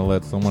I'm not going to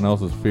let someone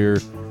else's fear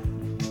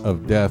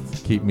of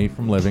death keep me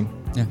from living.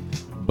 Yeah.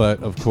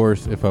 But, of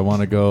course, if I want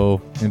to go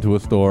into a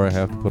store, I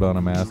have to put on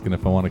a mask. And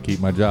if I want to keep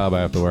my job, I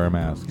have to wear a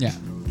mask. Yeah.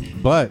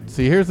 But,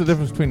 see, here's the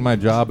difference between my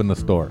job and the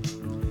store.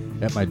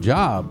 At my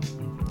job,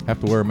 I have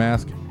to wear a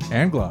mask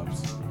and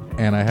gloves.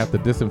 And I have to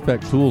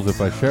disinfect tools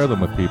if I share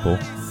them with people.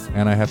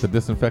 And I have to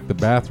disinfect the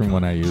bathroom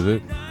when I use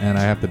it. And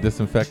I have to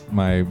disinfect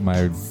my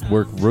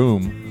work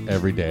room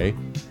every day.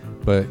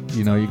 But,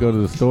 you go to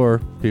the store,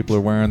 people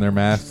are wearing their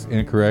masks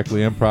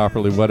incorrectly,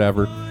 improperly,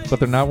 whatever. But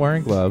they're not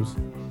wearing gloves.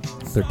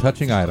 They're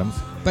touching items.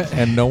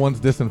 And no one's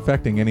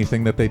disinfecting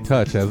anything that they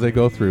touch as they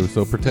go through.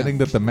 So pretending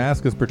that the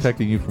mask is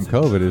protecting you from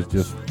COVID is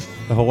just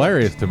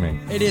hilarious to me.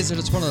 It is, and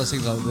it's one of those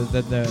things, though.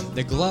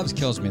 The gloves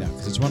kills me, though,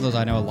 because it's one of those,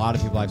 I know a lot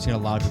of people, I've seen a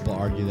lot of people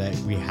argue that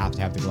we have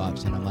to have the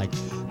gloves. And I'm like,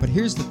 but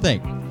here's the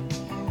thing.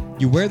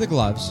 You wear the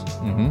gloves,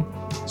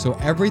 So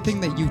everything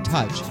that you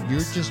touch, you're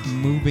just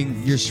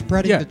moving, you're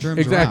spreading the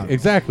germs around.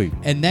 Exactly.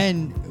 And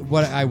then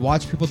what I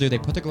watch people do, they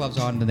put the gloves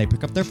on, and then they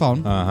pick up their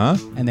phone,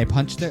 and they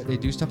they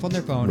do stuff on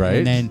their phone, Right.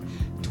 and then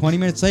 20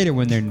 minutes later,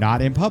 when they're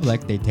not in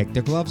public, they take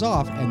their gloves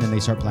off, and then they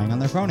start playing on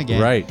their phone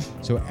again. Right.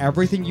 So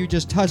everything you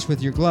just touched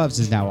with your gloves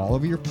is now all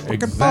over your fucking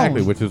Exactly,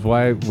 phone. which is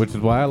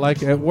why I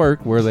like at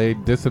work where they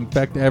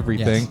disinfect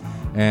everything, Yes.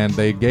 and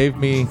they gave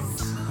me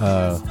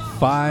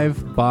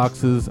 5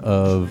 boxes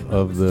of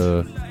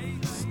the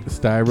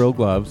styro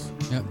gloves.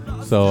 Yep.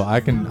 So I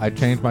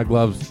change my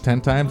gloves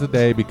 10 times a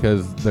day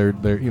because they're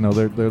the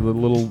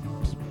little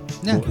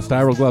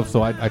styro gloves.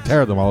 So I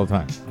tear them all the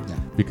time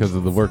because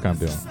of the work I'm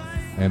doing.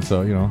 And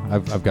so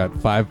I've got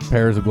 5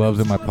 pairs of gloves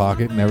in my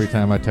pocket, and every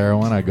time I tear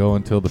one, I go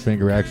until the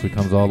finger actually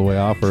comes all the way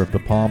off, or if the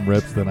palm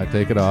rips, then I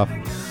take it off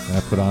and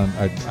I put on.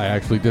 I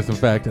actually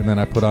disinfect, and then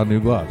I put on new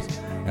gloves,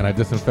 and I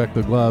disinfect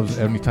the gloves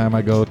anytime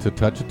I go to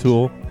touch a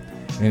tool,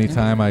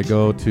 anytime I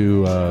go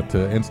to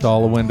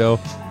install a window.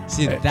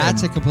 See,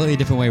 that's a completely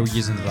different way we're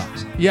using the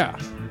gloves. Yeah.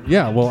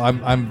 Well,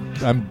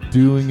 I'm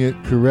doing it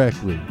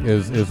correctly.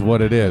 Is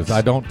what it is.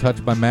 I don't touch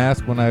my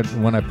mask when I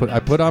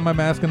put on my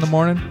mask in the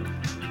morning.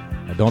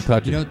 I don't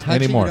touch You it don't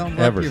touch anymore. it. You don't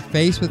ever. rub your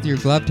face with your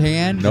gloved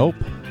hand. Nope.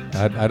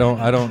 I don't.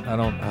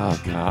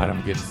 Oh God, I'm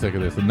getting sick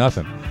of this.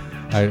 Nothing.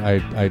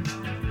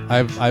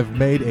 I've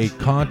made a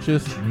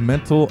conscious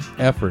mental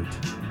effort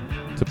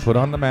to put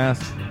on the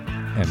mask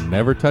and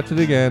never touch it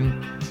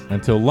again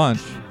until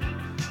lunch.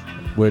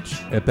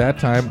 Which at that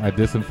time I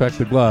disinfect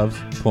the gloves,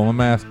 pull my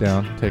mask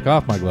down, take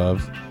off my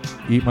gloves,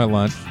 eat my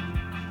lunch,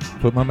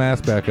 put my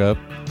mask back up,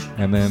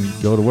 and then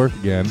go to work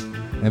again.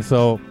 And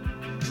so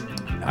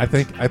I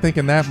think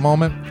in that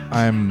moment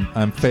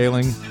I'm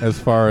failing as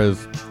far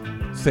as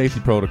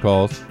safety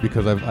protocols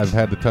because I've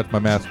had to touch my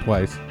mask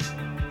twice.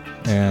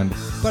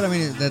 But I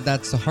mean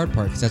that's the hard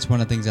part, because that's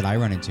one of the things that I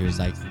run into is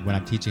like when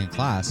I'm teaching a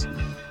class.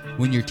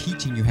 When you're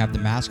teaching, you have the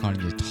mask on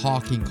and you're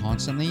talking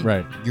constantly.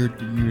 Right. Your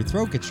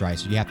throat gets dry,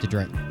 so you have to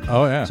drink.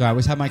 Oh yeah. So I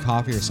always have my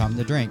coffee or something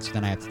to drink. So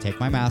then I have to take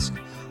my mask,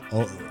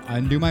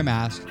 undo my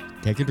mask,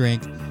 take a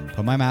drink,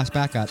 put my mask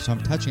back up. So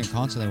I'm touching it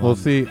constantly. Well,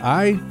 see,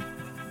 I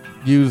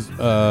use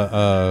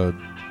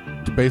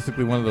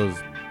basically one of those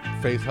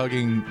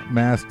face-hugging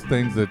mask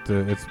things that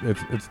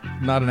it's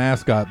not an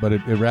ascot, but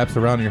it wraps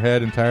around your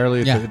head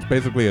entirely. It's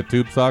basically a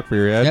tube sock for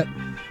your head. Yep.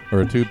 Or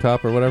a tube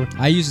top or whatever.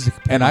 I use it to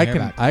pull and my hair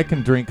back. I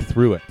can drink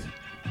through it.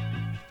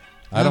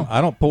 I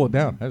Oh. don't pull it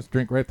down. I just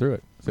drink right through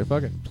it. Say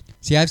fuck it.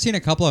 See, I've seen a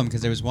couple of them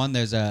because there was one.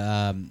 There's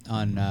a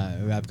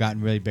I've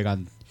gotten really big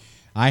on.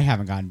 I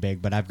haven't gotten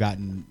big, but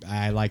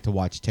I like to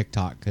watch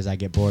TikTok because I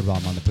get bored while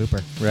I'm on the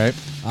pooper. Right.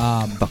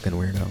 Fucking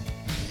weirdo.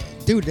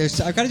 Dude,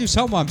 I've got to do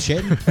something while I'm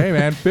shitting. Hey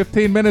man,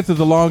 15 minutes is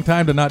a long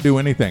time to not do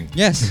anything.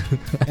 Yes,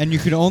 and you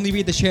can only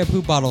read the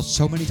shampoo bottle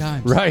so many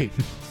times. Right.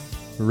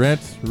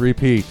 Rinse,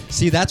 repeat.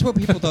 See, that's what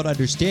people don't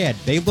understand.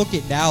 They look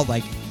at now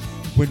like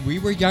when we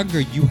were younger,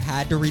 you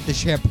had to read the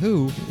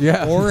shampoo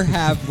or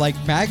have like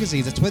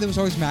magazines. That's why there was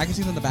always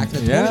magazines on the back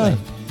of the toilet.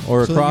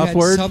 Or a so that you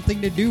crossword. had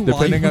something to do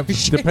while you were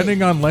shitting.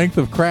 Depending on length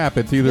of crap,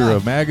 it's either Yeah. a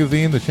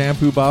magazine, the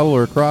shampoo bottle,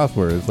 or a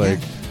crossword. It's like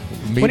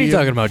What are you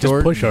talking about?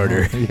 Just push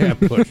harder. Yeah,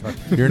 push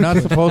harder. You're not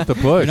supposed to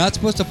push. You're not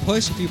supposed to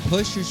push. If you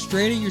push, you're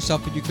straining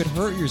yourself, and you could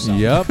hurt yourself.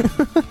 Yep.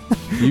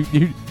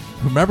 you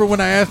remember when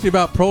I asked you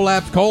about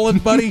prolapse colon,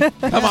 buddy?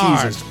 Come on.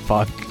 Jesus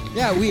fuck.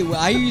 Yeah,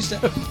 I used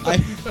to.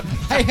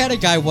 I had a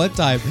guy one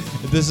time.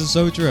 This is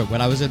so true. When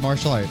I was in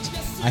martial arts,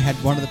 I had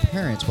one of the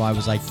parents while I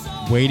was like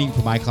waiting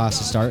for my class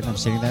to start, and I'm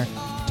sitting there,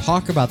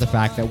 talk about the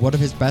fact that one of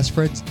his best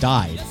friends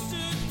died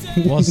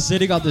while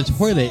sitting on the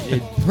toilet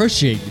and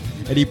pushing.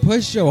 And he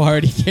pushed so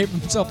hard, he gave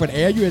himself an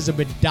aneurysm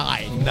and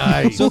died.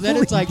 Nice. So then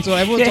it's like, so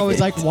everyone's always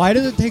like, why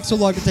does it take so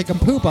long to take a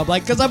poop? I'm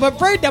like, because I'm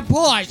afraid to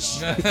push.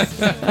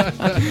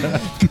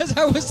 Because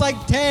I was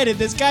like 10, and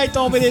this guy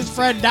told me his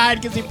friend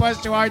died because he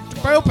pushed too hard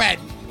pooping.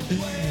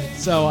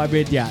 So, I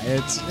mean, yeah,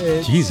 it's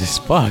Jesus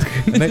fuck.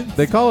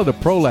 They call it a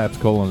prolapse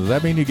colon. Does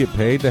that mean you get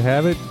paid to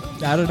have it?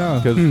 I don't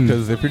know.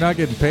 Because if you're not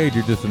getting paid,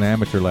 you're just an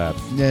amateur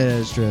lapse. Yeah, that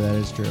is true. That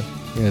is true.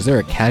 Yeah, is there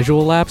a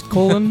casual lapsed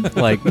colon?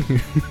 Like,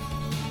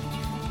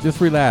 Just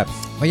relapse.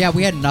 But yeah,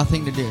 we had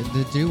nothing to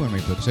do when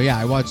we pooped. So yeah,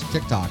 I watched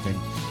TikTok, and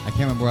I can't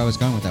remember where I was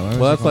going with that. Where was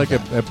Well, I that's going like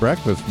with that? at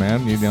breakfast,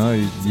 man. You know,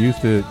 you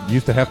used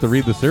to have to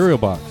read the cereal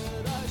box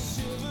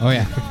Oh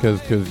yeah.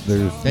 because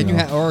there's. Then you know,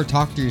 had or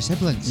talk to your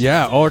siblings.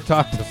 Yeah, or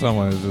talk to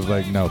someone. It's just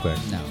like no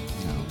thanks. No. Yeah,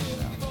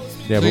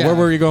 So, but yeah. where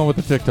were you going with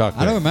the TikTok?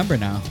 I don't remember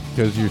now.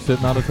 Because you're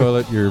sitting on the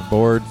toilet, you're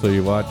bored, so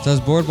you watch. So I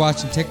was bored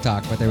watching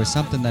TikTok, but there was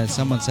something that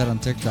someone said on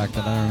TikTok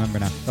that I don't remember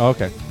now. Oh,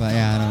 okay. But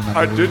yeah, I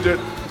don't remember. it.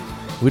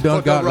 We done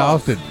Fuck got that rock.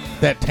 lost in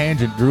that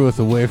tangent drew us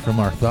away from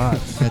our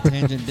thoughts. That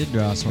tangent did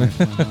draw us away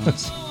from my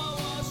thoughts.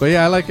 But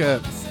yeah, I like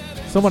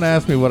someone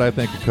asked me what I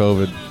think of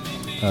COVID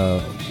a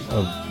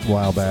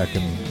while back,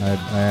 and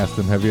I asked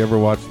them, have you ever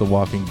watched The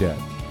Walking Dead?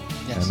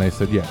 Yes. And they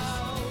said yes.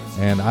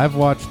 And I've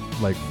watched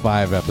like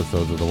 5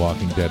 episodes of The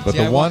Walking Dead, but See,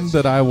 the I one watched-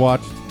 that I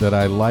watched that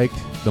I liked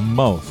the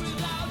most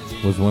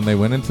was when they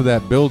went into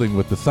that building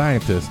with the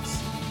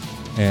scientists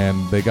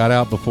and they got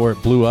out before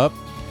it blew up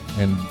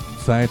and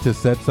scientists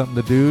said something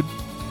to dude,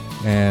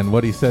 and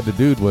what he said to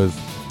dude was,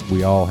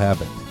 "We all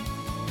have it."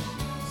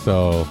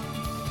 So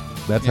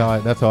that's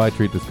how I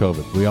treat this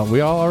COVID.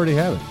 We all already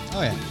have it.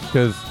 Oh yeah.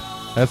 Because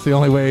that's the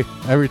only way.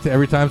 Every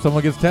time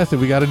someone gets tested,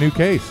 we got a new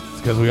case.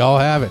 It's because we all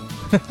have it.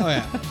 Oh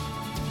yeah.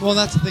 Well,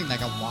 that's the thing.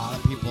 Like a lot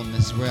of people, and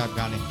this is where I've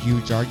gotten in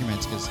huge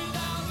arguments because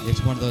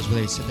it's one of those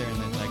where they sit there and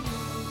they're like,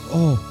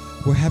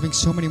 "Oh, we're having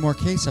so many more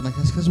cases." I'm like,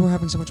 "That's because we're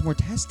having so much more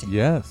testing."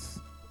 Yes,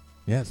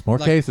 more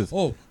Like, cases.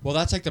 Oh, well,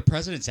 that's like the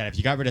president said. If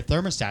you got rid of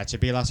thermostats, it'd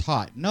be less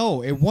hot.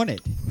 No, it wouldn't.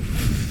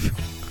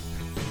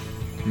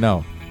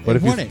 No, but It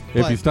if wouldn't,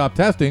 you but- stop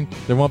testing,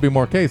 there won't be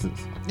more cases.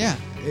 Yeah.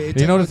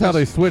 You notice how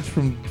they switch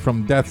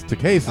from deaths to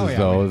cases, Oh, yeah,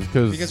 though, man.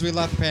 is because we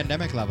left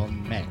pandemic level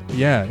in May.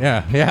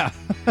 yeah.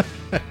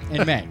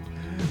 In May.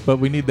 But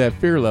we need that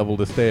fear level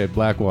to stay at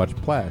Black Watch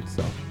Plague,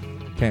 so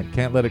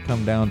can't let it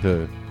come down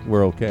to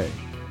we're okay.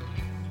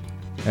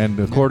 And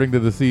according to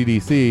the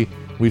CDC,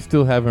 we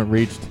still haven't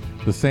reached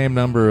the same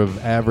number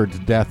of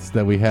average deaths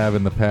that we have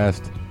in the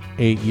past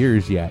 8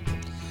 years yet.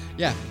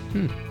 Yeah.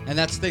 And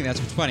that's the thing. That's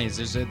what's funny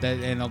is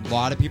and a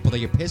lot of people, they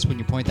get pissed when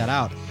you point that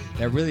out.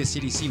 That really, the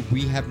CDC,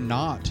 we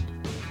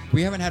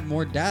haven't had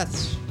more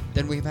deaths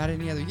than we've had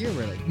any other year,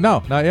 really.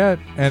 No, not yet.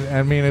 And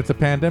I mean, it's a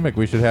pandemic.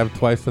 We should have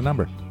twice the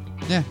number.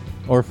 Yeah.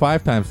 Or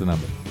 5 times the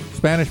number.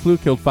 Spanish flu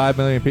killed 5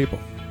 million people.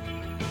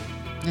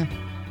 Yeah.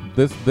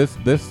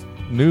 This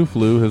new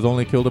flu has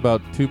only killed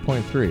about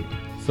 2.3.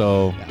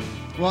 So Yeah.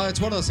 Well,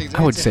 it's one of those things.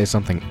 I would say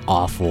something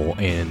awful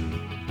in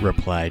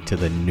reply to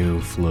the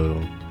new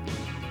flu,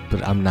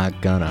 but I'm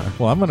not gonna.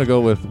 well, I'm gonna go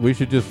with we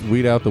should just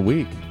weed out the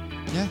weak.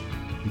 Yeah.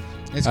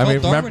 It's I called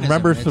mean, Darwinism.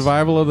 remember It's-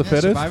 survival of the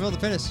fittest? Survival of the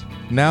fittest.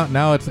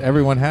 Now it's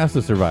everyone has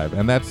to survive,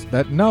 and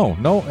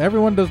no,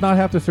 everyone does not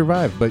have to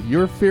survive. But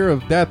your fear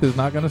of death is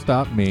not going to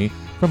stop me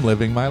from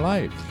living my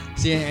life.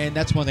 See, and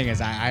that's one thing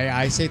is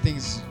I say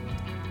things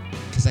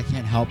because I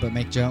can't help but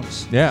make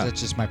jokes. Yeah. That's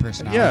just my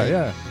personality.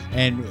 Yeah.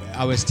 And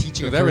I was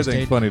teaching a Because first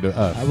everything's aid. funny to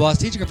us. Well, I was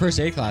teaching a first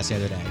aid class the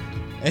other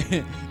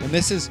day, and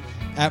this is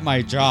at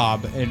my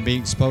job and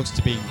being supposed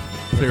to be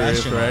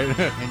Serious, professional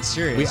right? and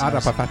serious. We are I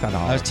was- professional.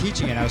 I was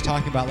teaching and I was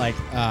talking about like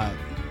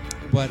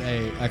what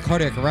a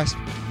cardiac arrest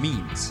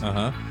means.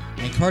 Uh-huh.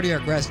 And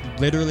cardiac arrest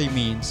literally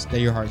means that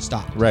your heart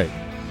stopped. Right.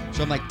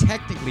 So I'm like,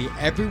 technically,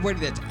 everybody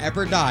that's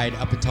ever died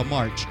up until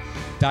March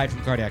died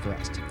from cardiac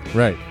arrest.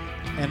 Right.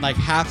 And like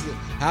half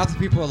the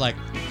people are like,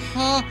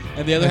 huh?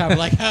 And the other half are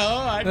like, oh,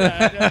 I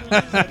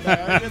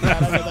did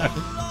that.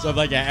 So I'm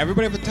like, yeah,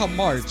 everybody up until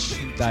March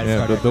died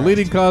Yeah, of but cardiac the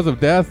leading arrest. cause of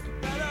death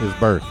is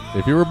birth.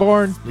 If you were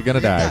born, you're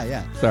going to You're die. gonna die,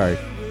 yeah. Sorry.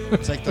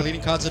 It's like the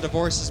leading cause of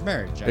divorce is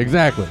marriage. I mean,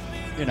 Exactly.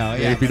 You know,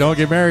 yeah. If you don't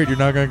get married, you're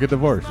not going to get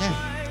divorced.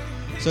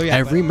 Yeah. So yeah.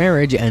 Every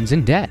marriage ends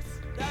in death.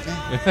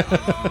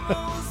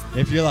 but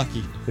if you're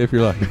lucky. If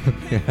you're lucky.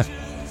 Yeah.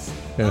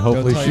 And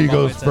hopefully tell she your mom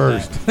goes I said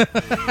first.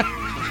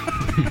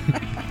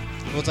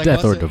 Well, it's like,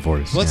 Death or what's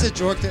divorce. What's yeah.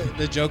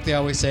 the joke they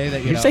always say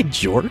that Did you say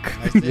jork?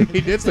 I think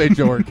He did say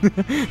jork.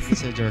 I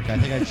say jerk. I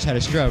think I just had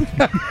a stroke.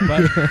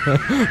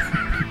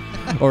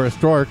 But Or a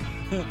stork.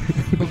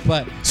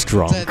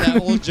 Strong. It's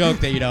that old joke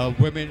that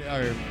women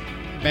or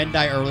men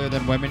die earlier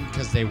than women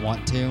because they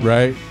want to.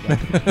 Right?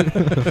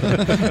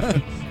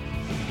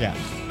 Yeah.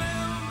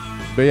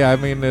 But yeah, I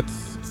mean,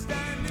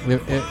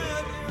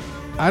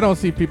 I don't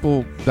see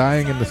people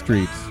dying in the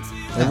streets.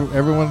 No.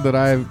 Everyone that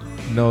I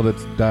know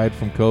that's died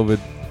from COVID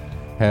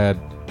had,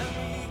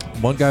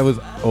 one guy was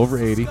over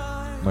 80,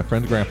 my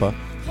friend's grandpa.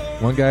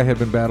 One guy had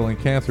been battling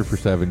cancer for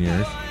 7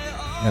 years,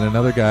 and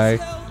another guy,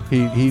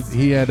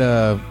 he had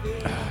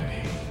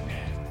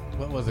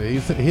what was it?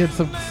 He had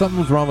something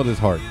was wrong with his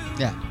heart.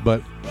 Yeah.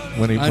 But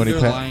when he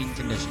Underlying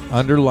condition.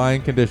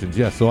 underlying conditions,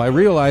 yes. So I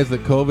realized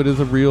that COVID is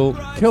a real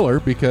killer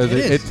because It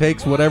it is.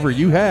 takes whatever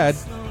you had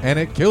and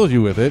it kills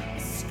you with it.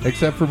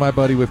 Except for my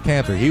buddy with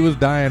cancer, he was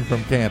dying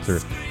from cancer,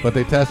 but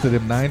they tested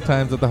him 9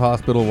 times at the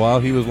hospital while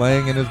he was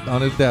laying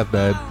on his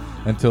deathbed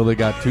until they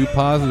got 2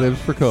 positives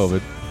for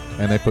COVID,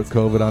 and they put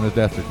COVID on his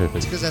death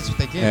certificate. Because that's what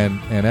they get.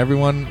 And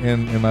everyone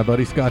in my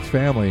buddy Scott's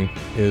family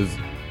is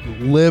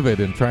livid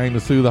and trying to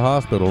sue the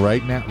hospital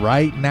right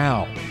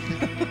now.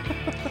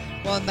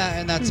 Well,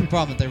 and that's the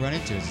problem that they run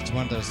into. Is it's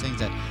one of those things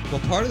that, well,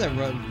 part of that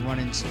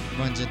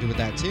runs into with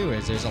that too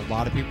is there's a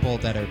lot of people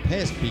that are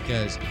pissed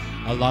because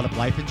a lot of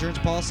life insurance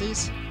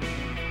policies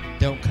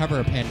don't cover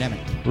a pandemic.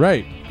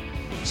 Right.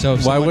 So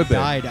if Why someone would they?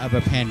 died of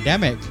a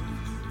pandemic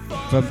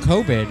from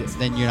COVID,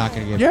 then you're not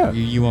going to get. Yeah.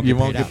 You won't get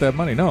paid get out. that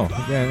money. No.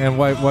 And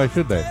why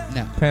should they?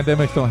 No.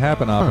 Pandemics don't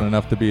happen often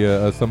enough to be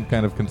some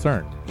kind of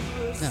concern.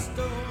 No.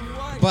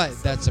 But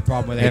that's the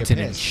problem where they It's get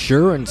an pissed.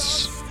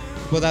 insurance.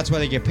 Well, that's why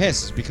they get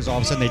pissed is because all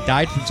of a sudden they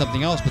died from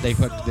something else, but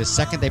the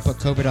second they put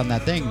COVID on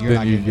that thing, you're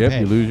not Then going to get paid.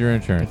 you lose your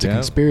insurance. It's a yeah.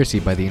 conspiracy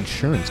by the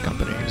insurance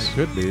companies.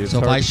 Could be. It's So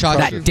if hard- I shot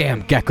hard you- to- That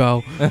damn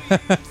gecko.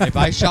 If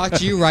I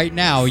shot you right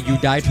now, you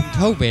died from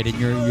COVID, and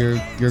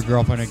your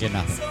girlfriend would get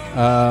nothing.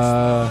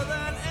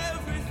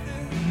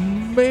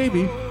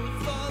 Maybe,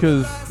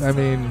 because I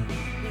mean,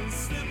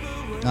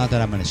 Not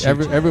that I'm going to shoot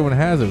you. everyone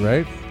has it,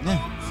 right?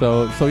 Yeah.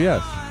 So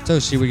yes, So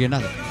she would get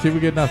nothing. She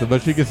would get nothing,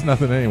 but she gets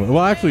nothing anyway.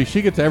 Well, actually,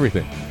 she gets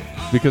everything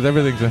because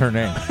everything's in her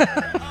name.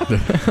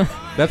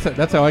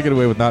 That's how I get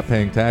away with not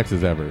paying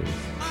taxes ever.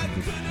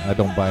 I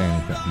don't buy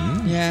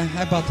anything. Yeah,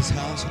 I bought this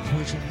house,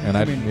 unfortunately. And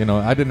I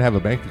didn't have a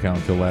bank account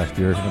until last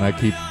year, and I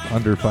keep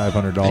under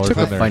 $500 I took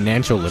in a there.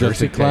 financial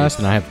literacy in class, case.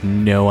 and I have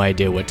no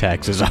idea what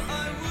taxes are.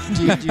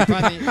 Do you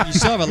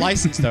still have a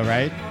license though,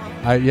 right?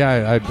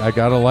 I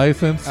got a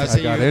license. I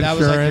got insurance. That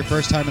was like your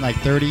first time in like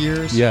 30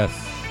 years. Yes.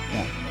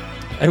 Yeah.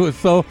 It was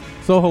so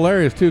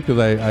hilarious too because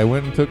I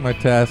went and took my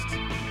test,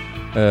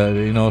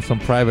 some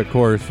private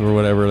course or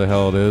whatever the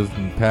hell it is,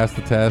 and passed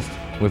the test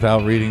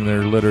without reading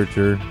their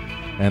literature,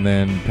 and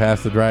then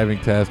passed the driving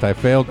test. I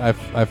failed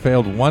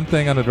one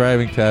thing on the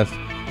driving test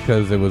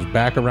because it was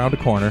back around a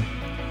corner,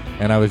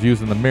 and I was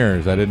using the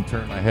mirrors. I didn't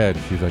turn my head.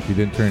 She's like, "You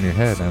didn't turn your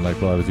head," and I'm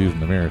like, "Well, I was using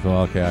the mirrors."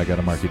 Well, okay, I got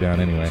to mark you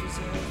down anyway.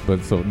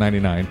 But so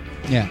 99.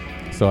 Yeah.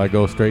 So I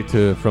go straight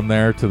from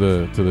there to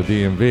the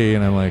DMV,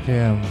 and I'm like,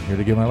 "Hey, I'm here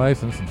to get my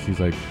license." And she's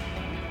like,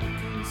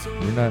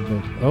 "You're not."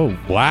 Oh,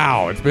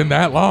 wow, it's been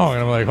that long.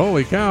 And I'm like,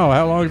 "Holy cow,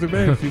 how long has it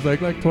been?" She's like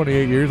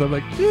 28 years. I'm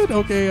like, "Shit,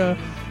 okay.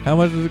 How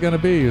much is it gonna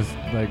be?" It's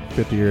like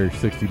 $50 or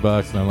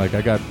 $60, and I'm like,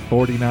 "I got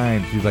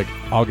 49." She's like,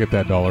 "I'll get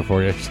that dollar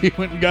for you." She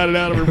went and got it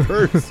out of her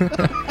purse.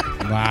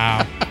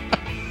 Wow.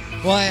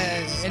 Well,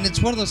 and it's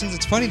one of those things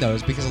that's funny, though,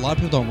 is because a lot of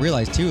people don't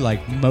realize, too,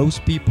 like,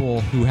 most people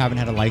who haven't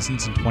had a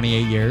license in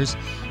 28 years,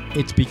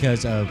 it's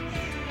because of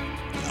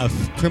a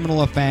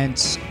criminal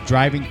offense,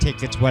 driving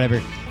tickets,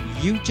 whatever.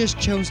 You just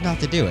chose not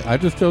to do it. I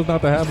just chose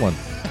not to have one.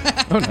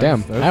 Oh,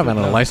 damn. I haven't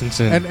had a license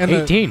in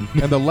 18.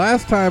 And the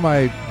last time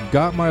I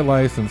got my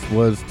license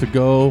was to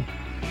go,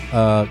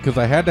 because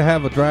I had to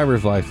have a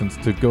driver's license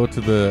to go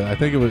to I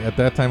think it was, at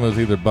that time it was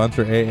either Bunce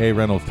or AA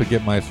Rentals to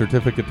get my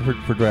certificate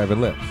for driving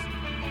lifts.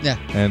 Yeah.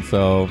 And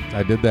so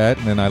I did that,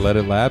 and then I let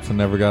it lapse and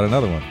never got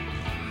another one.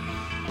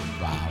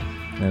 Wow.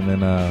 And then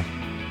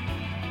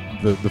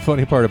the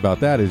funny part about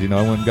that is, I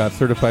went and got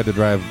certified to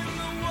drive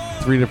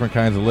 3 different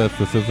kinds of lifts: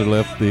 the scissor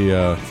lift,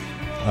 the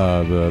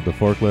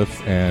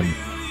forklifts, and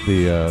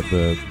the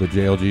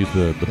JLGs,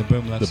 the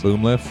boom lifts. The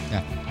boom lifts.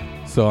 Yeah.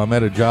 So I'm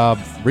at a job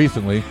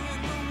recently,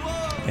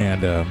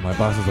 and my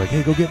boss is like,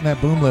 "Hey, go get in that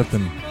boom lift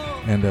and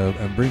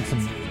bring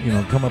some,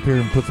 come up here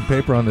and put some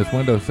paper on this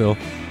windowsill."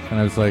 And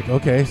I was like,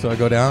 "Okay." So I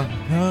go down,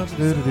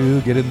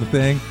 get in the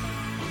thing.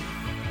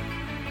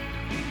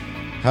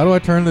 How do I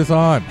turn this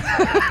on?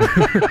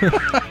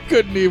 I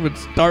couldn't even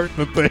start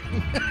the thing.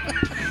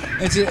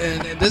 And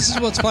this is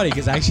what's funny,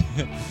 because actually,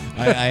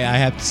 I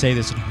have to say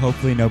this, and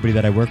hopefully nobody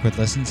that I work with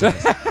listens to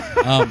this.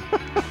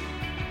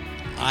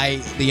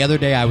 The other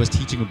day I was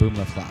teaching a boom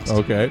lift class.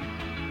 Okay.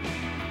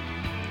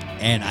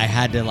 And I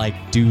had to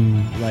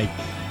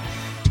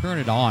turn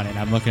it on, and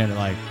I'm looking at it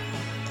like,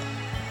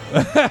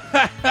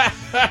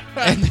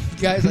 and the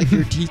guy's like,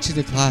 "You're teaching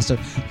the class." So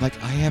I'm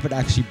like, "I haven't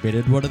actually been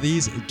in one of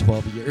these in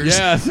 12 years.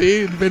 Yeah,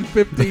 see, it's been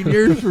 15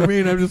 years for me,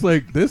 and I'm just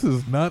like, this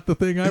is not the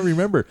thing I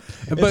remember.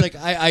 It's like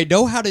I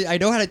know how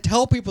to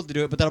tell people to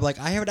do it, but then I'm like,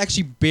 I haven't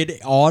actually been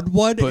on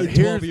one in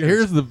 12 years.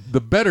 Here's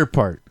the better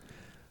part.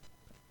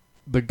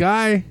 The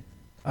guy,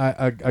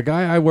 a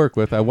guy I work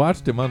with, I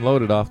watched him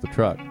unload it off the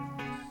truck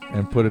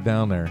and put it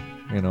down there,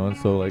 and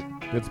so like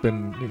it's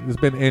been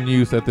in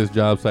use at this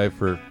job site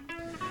for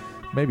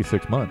maybe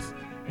 6 months,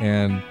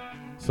 and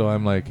so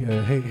I'm like,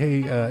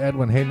 hey,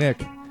 Edwin, hey,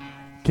 Nick,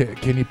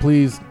 can you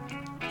please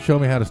show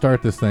me how to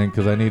start this thing,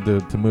 because I need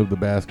to move the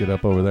basket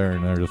up over there.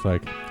 And they're just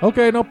like,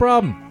 "Okay, no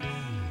problem."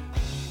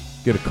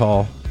 Get a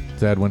call.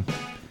 It's Edwin.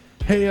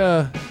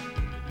 "Hey,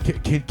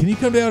 can you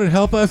come down and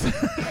help us?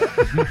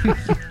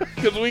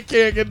 Because we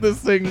can't get this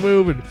thing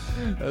moving."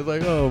 I was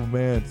like, "Oh,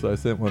 man." So I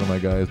sent one of my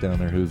guys down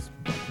there who's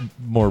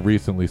more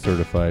recently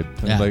certified.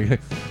 Yeah. I'm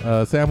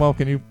like, "Samuel,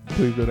 can you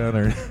please go down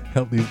there and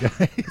help these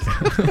guys?"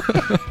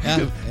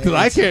 Because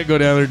I can't go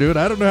down there, dude.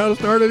 I don't know how to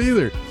start it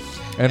either.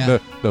 And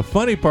the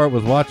funny part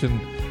was watching,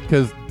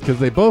 because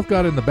they both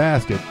got in the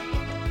basket,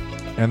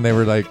 and they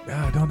were like,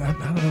 I don't know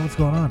what's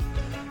going on.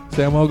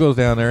 Samuel goes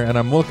down there, and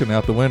I'm looking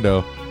out the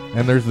window,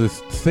 and there's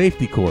this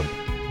safety cord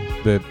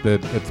that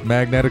it's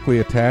magnetically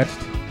attached,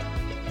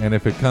 and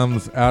if it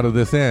comes out of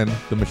this end,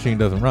 the machine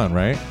doesn't run,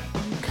 right?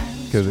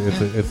 Because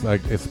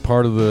it's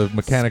part of the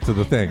mechanics of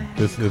the thing.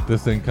 If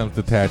this thing comes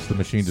detached, the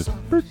machine just.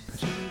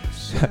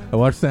 I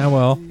watch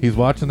Samuel. He's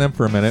watching them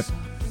for a minute.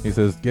 He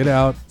says, "Get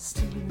out."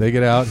 They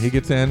get out. He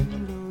gets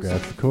in,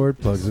 grabs the cord,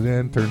 plugs it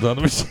in, turns on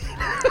the machine.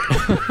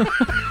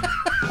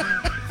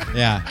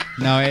 Yeah.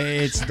 No,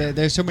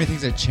 there's so many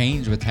things that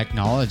change with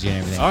technology and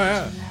everything. Oh,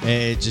 yeah.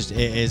 It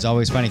is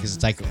always funny, because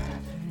it's like,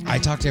 I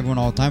talk to everyone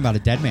all the time about a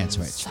dead man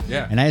switch.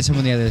 Yeah. And I had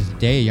someone the other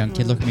day, a young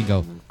kid, look at me and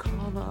go,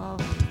 "What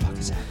the fuck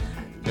is that?"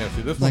 Yeah,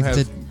 see, this Like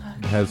one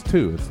has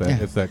two.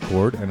 It's that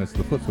cord, and it's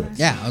the foot switch.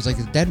 Yeah, I was like,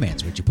 "It's a dead man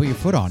switch. You put your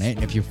foot on it,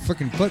 and if your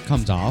freaking foot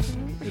comes off,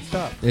 It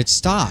stops. it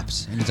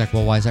stops." And he's like,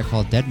 "Well, why is that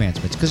called dead man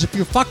switch?" "Because if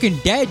you're fucking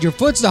dead, your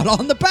foot's not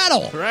on the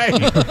pedal." Right.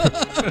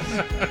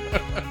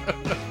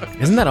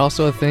 Isn't that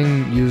also a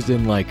thing used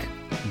in, like,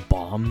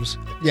 bombs?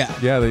 Yeah.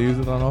 Yeah, they use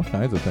it on all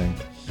kinds of things.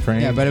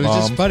 train. Yeah, but it was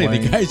just bombs, funny.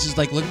 planes. The guy's just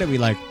like looking at me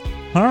like,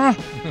 huh?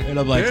 And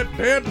I'm like,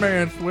 dead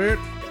man switch.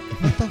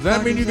 Does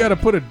that mean you got to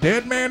put a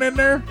dead man in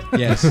there?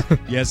 yes,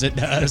 yes, it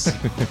does.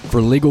 For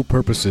legal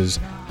purposes,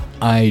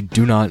 I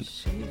do not.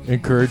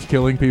 Encourage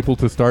killing people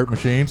to start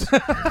machines.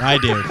 I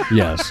do.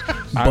 Yes,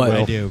 I but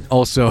I do.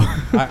 also, You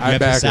I have to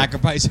back it.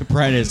 sacrifice a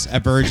apprentice, a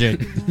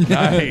virgin,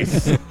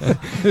 Nice.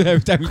 every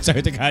time you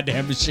start the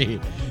goddamn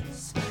machine.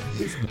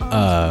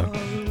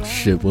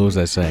 shit. What was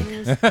I saying?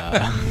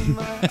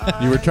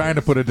 You were trying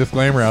to put a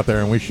disclaimer out there,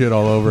 and we shit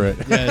all over it.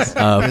 Yes.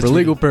 For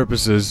legal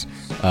purposes,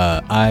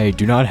 I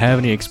do not have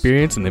any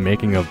experience in the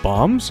making of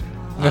bombs.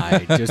 I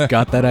just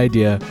got that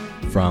idea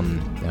from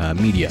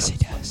media. Yes, he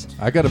does.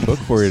 I got a book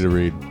for you to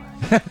read.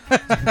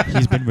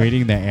 He's been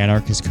reading the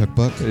Anarchist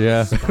Cookbook.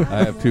 Yeah,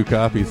 I have 2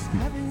 copies.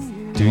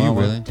 Do you want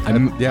one?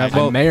 really?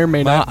 I may or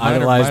may not mine are-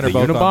 idolize mine are the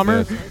both on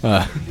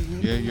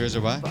Unabomber. disc. Yours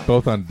are what?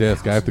 Both on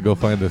disc. I have to go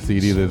find the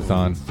CD that it's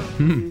on.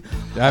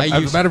 As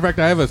a matter of fact,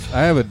 I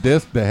have a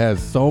disc that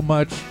has so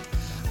much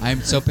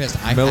I'm so pissed.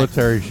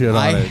 military shit on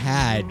I it.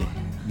 had,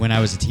 when I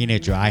was a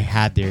teenager, I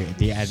had an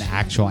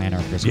actual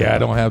Anarchist Yeah, I Cookbook.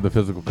 don't have the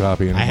physical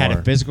copy anymore. I had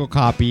a physical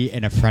copy,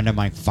 and a friend of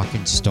mine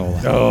fucking stole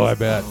it. Oh, I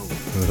bet.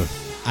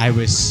 I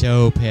was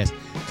so pissed.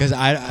 Because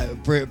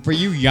for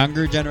you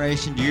younger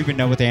generation, do you even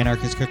know what the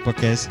Anarchist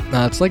Cookbook is?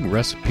 It's like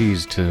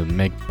recipes to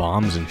make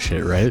bombs and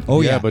shit, right?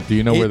 Oh, Yeah, yeah. but do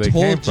you know where they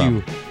came It told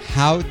you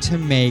how to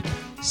make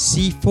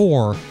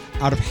C4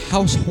 out of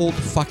household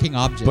fucking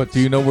objects. But do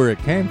you know where it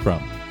came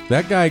from?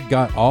 That guy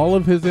got all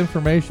of his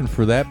information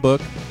for that book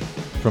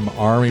from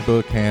Army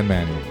book hand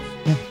manuals.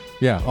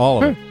 Yeah,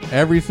 all of them.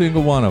 Every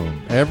single one of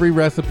them. Every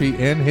recipe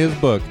in his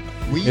book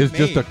is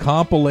just a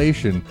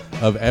compilation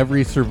of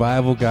every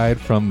survival guide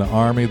from the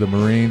Army, the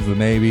Marines, the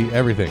Navy,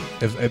 everything.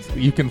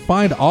 You can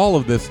find all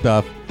of this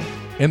stuff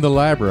in the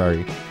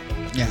library.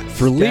 Yeah.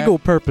 For legal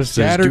purposes,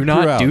 scattered do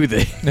not throughout. do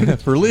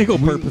this. For legal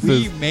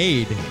purposes, We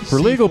made for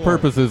legal C4.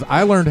 purposes,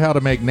 I learned how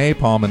to make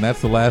napalm, and that's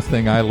the last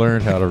thing I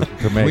learned how to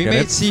make. We and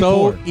made it's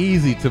so C4.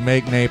 easy to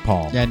make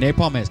napalm. Yeah,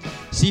 napalm is.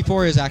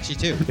 C4 is actually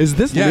too. Is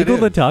this Yeah, it legal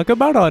is. to talk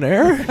about on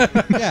air?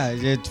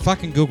 Yeah,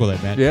 fucking Google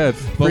it, man. Yeah,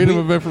 it's But Freedom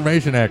we- of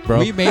Information Act, bro.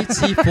 We made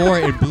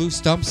C4 and blew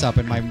stumps up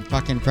in my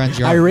fucking friend's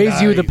yard. I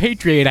raise you the Nice.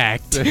 Patriot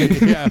Act.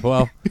 Yeah,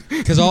 well,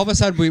 Because all of a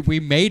sudden we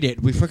made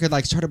it. We freaking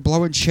like started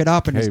blowing shit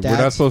up, and hey, his we're not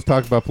dad. supposed to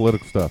talk about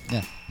political stuff.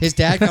 Yeah, his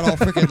dad got all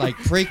freaking like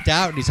freaked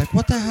out, and he's like,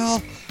 "What the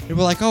hell?" And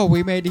we're like, "Oh,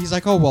 we made." He's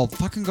like, "Oh, well,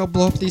 fucking go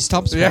blow up these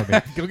stumps for me."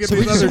 Yeah, go get So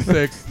these we other just-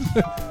 6.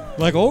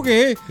 Like,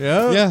 okay.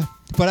 Yeah. Yeah.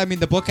 But I mean,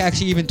 the book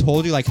actually even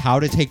told you like how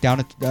to take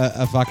down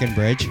a fucking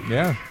bridge,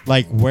 Yeah.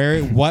 like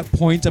what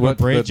points of a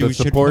bridge the you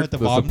should support, put the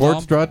the bombs support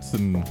on. struts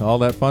and all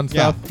that fun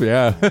Yeah. stuff.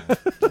 Yeah.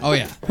 Oh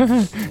yeah.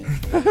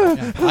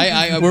 Yeah.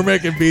 I We're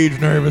making Beej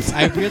nervous.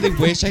 I really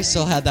wish I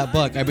still had that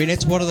book. I mean,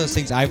 it's one of those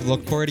things I've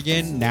looked for it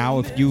again. Now,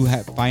 if you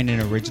find an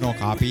original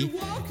copy,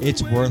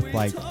 it's worth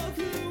like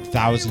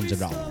thousands of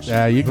dollars.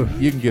 Yeah, you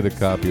can get a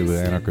copy of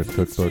the Anarchist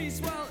Cookbook.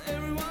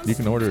 You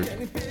can order it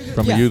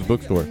from Yeah. a used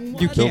bookstore.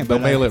 You They'll can,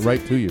 but mail it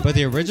right to you. But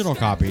the original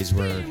copies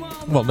were.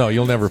 Well, no,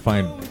 you'll never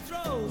find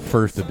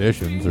first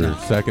editions or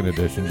second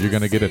editions. You're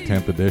going to get a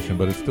 10th edition,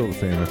 but it's still the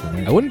same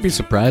information. I wouldn't be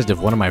surprised if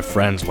one of my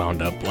friends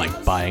wound up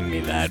like buying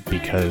me that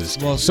because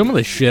Well, some of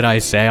the shit I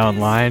say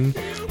online.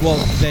 Well,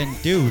 then,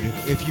 dude,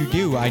 if you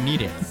do, I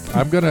need it.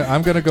 I'm gonna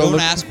go Don't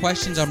look. ask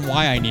questions on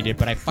why I need it,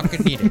 but I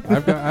fucking need it.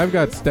 I've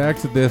got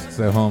stacks of discs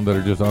at home that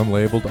are just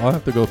unlabeled. I'll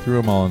have to go through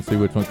them all and see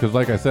which one. Because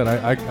like I said,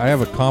 I have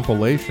a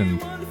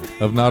compilation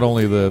of not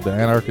only the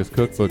Anarchist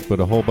Cookbook, but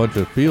a whole bunch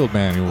of field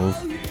manuals,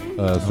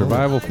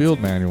 survival field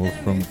manuals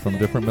from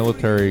different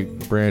military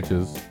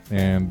branches,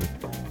 and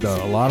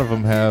a lot of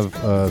them have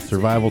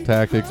survival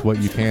tactics, what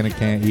you can and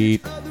can't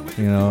eat,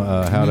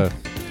 how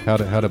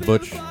to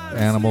butch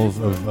animals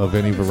of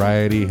any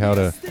variety, how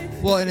to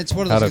Well, and it's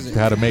one of those things.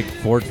 how to make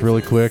forts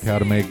really quick, how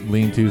to make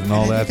lean-tos and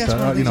all And I that think that's one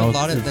stuff. of the things a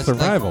lot of it's that's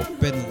survival. like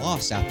been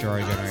lost after our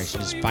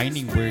generation is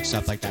finding weird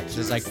stuff like that. Because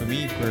it's like for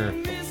me, for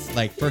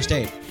like first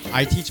aid,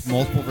 I teach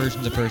multiple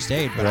versions of first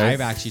aid, but Right.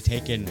 I've actually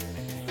taken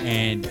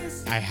and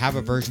I have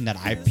a version that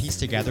I've pieced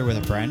together with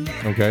a friend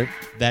Okay.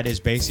 that is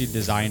basically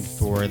designed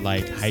for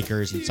like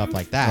hikers and stuff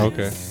like that.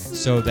 Okay.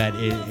 So that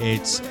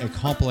it's a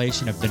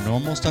compilation of the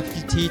normal stuff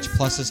you teach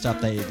plus the stuff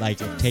that like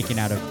taken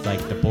out of like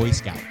the Boy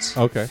Scouts.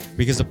 Okay.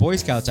 Because the Boy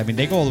Scouts, I mean,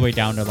 they go all the way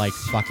down to like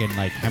fucking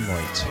like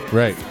hemorrhoids.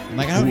 Right. I'm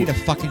like, I don't need to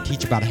fucking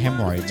teach about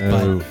hemorrhoids,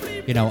 No.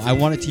 but I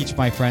want to teach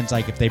my friends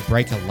like if they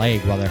break a leg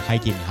while they're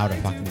hiking, how to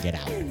fucking get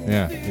out.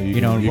 Yeah.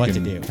 and what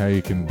to do. How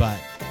you can But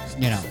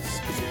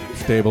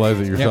stabilize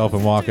it yourself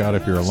and walk out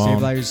if you're alone.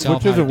 Stabilize yourself,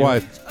 Which how to isn't do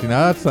wise.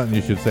 That's something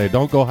you should say.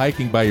 Don't go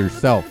hiking by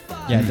yourself.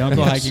 Yeah, don't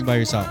go hiking by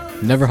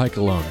yourself. Never hike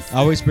alone.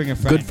 Always bring a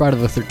friend. Good Friday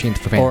the 13th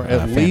for fan, Or at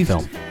fan least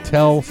film.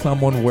 tell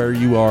someone where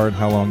you are and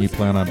how long you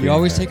plan on being You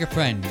always there. take a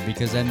friend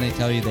because then they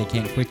tell you they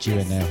can't quit you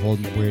and they're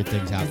holding weird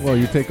things happen. Well,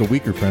 you take a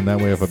weaker friend. That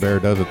way, if a bear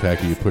does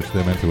attack you, you push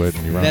them into it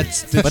and you run.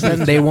 That's the But then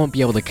they won't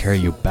be able to carry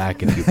you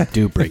back if you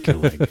do break your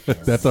leg.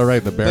 That's all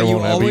right. The bear But you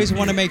won't have always eaten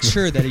want to you. make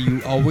sure that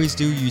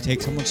you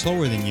take someone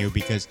slower than you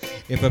because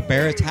if a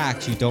bear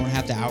attacks, you don't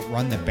have to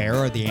outrun the bear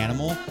or the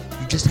animal.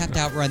 You just have to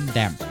outrun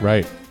them.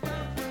 Right.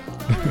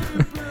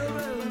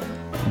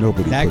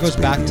 Nobody. That puts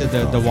goes back baby to in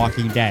the coffee.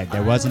 Walking Dead.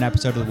 There was an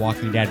episode of The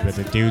Walking Dead where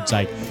the dude's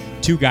like,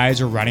 two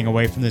guys are running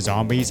away from the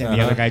zombies, and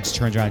the other guy just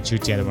turns around and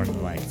shoots the other one in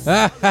the leg.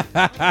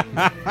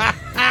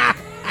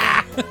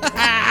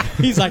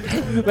 He's like,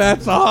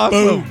 That's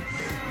awesome. boom.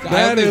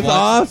 That is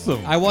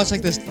awesome. I watched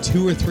like this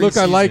 2 or 3 Look, seasons.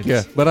 I like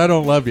you, but I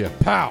don't love you.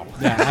 Pow.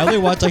 Yeah, I only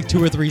watched like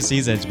 2 or 3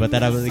 seasons, but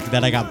then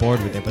I got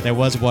bored with it. But there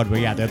was one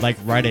where they're like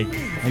running,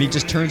 and he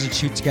just turns and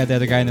shoots the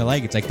other guy in the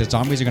leg. It's like the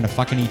zombies are gonna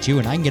fucking eat you,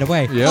 and I can get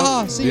away. Yep.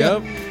 Oh, see ya.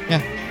 Yep.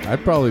 Yeah,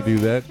 I'd probably do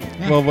that.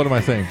 Yeah. Well, what am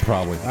I saying?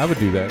 Probably. I would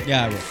do that.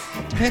 yeah. I will.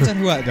 Depends on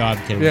who. No, I'm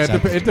kidding. Yeah,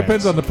 Self-defense. it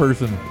depends on the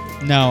person.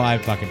 No,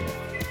 I'd fucking do it.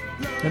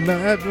 And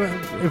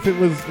if it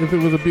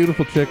was a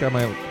beautiful chick, I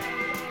might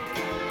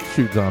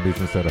shoot zombies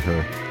instead of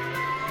her.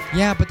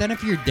 Yeah, but then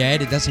if you're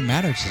dead, it doesn't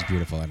matter if she's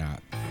beautiful or not.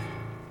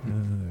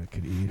 I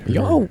could eat her.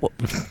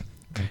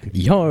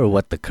 You're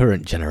what the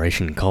current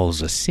generation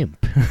calls a simp.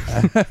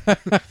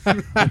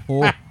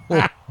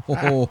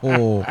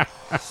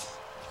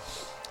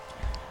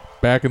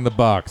 Back in the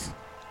box.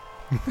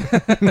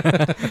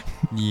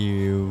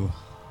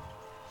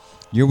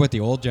 You're what the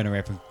old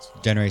generation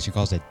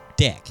calls a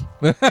dick.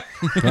 No,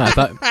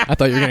 I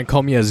thought you were gonna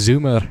call me a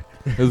zoomer.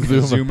 A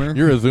Zoomer. Zoomer?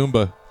 You're a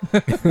Zumba.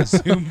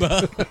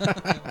 Zumba.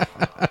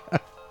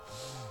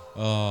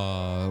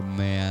 Oh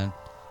man.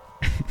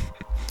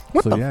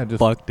 What So, the yeah, just-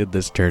 fuck did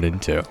this turn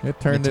into? It turned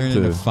It turned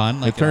into into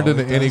fun, like it turned it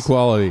into always does.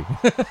 inequality.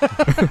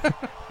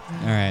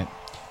 All right.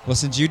 Well,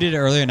 since you did it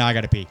earlier, now I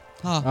gotta pee.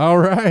 Huh. All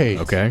right.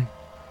 Okay.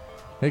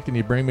 Hey, can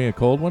you bring me a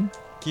cold one?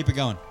 Keep it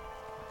going.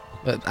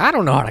 But I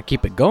don't know how to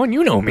keep it going.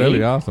 You know me. That'd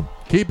be awesome.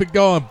 Keep it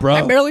going, bro.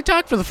 I barely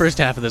talked for the first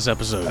half of this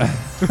episode.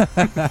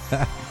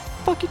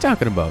 Fuck you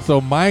talking about?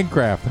 So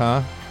Minecraft,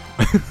 huh?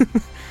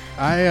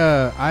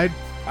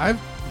 I've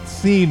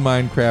seen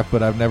Minecraft,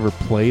 but I've never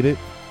played it.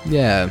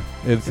 Yeah.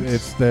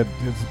 It's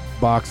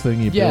box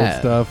thing. You Yeah. build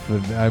stuff,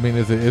 and I mean,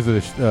 is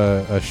it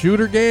a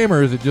shooter game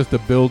or is it just a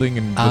building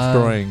and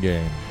destroying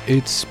game?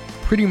 It's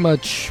pretty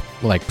much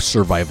like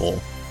survival,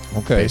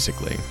 Okay.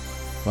 basically.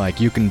 Like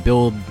you can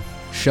build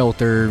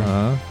shelter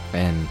Uh-huh.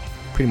 and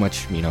pretty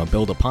much,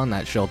 build upon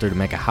that shelter to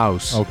make a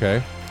house.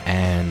 Okay.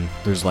 And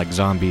there's like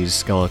zombies,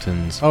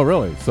 skeletons. Oh,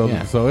 really? So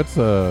Yeah. so it's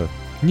a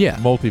Yeah.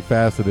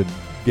 multifaceted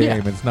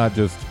game. Yeah. It's not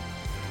just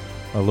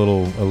a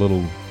little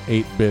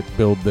 8-bit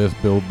build this,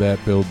 build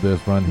that, build this,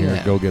 run here,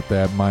 Yeah. go get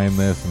that, mine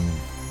this,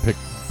 and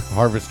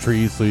harvest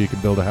trees so you can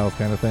build a house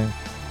kind of thing.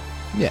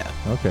 Yeah.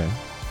 Okay.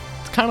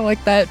 It's kind of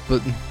like that,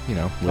 but,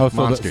 with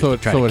monsters to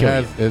try to kill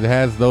you. it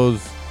has those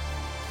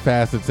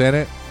facets in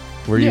it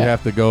where you Yeah.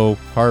 have to go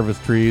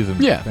harvest trees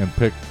and Yeah. and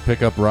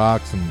pick up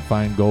rocks and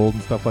find gold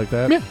and stuff like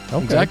that. Yeah,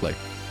 Okay. exactly.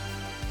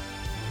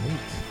 Neat.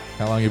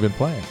 How long you been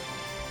playing?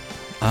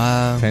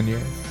 10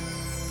 years.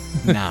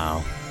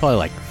 No, probably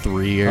like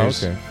 3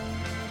 years. Oh, okay.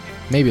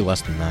 Maybe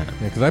less than that.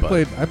 Yeah, because I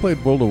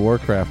played World of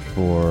Warcraft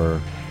for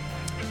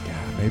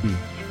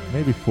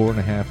maybe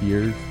 4.5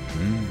 years,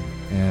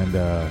 and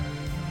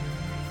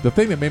the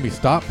thing that made me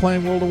stop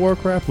playing World of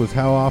Warcraft was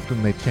how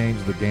often they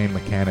changed the game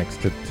mechanics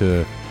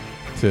to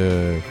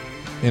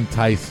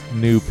entice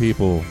new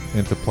people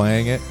into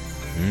playing it.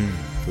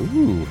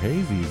 Ooh,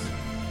 hazies.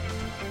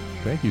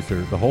 Thank you,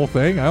 sir. The whole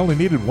thing? I only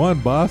needed one,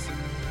 boss.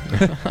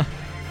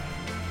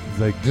 It's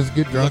like, just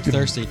get drunk and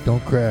thirsty.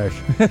 don't crash.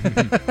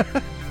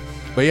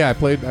 But yeah, I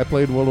played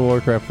World of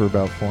Warcraft for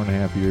about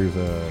 4.5 years,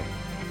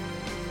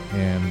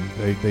 and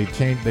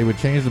they would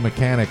change the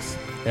mechanics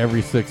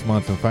every 6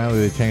 months, and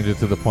finally they changed it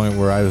to the point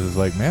where I was just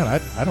like, man,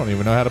 I don't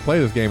even know how to play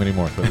this game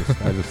anymore. So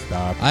I just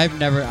stopped.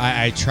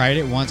 I tried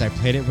it once. I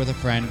played it with a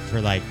friend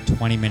for like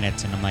 20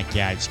 minutes, and I'm like,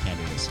 yeah, I just can't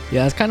do this.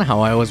 Yeah, that's kind of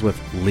how I was with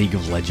League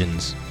of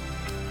Legends.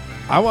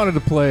 I wanted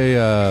to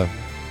play.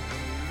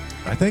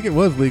 I think it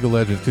was League of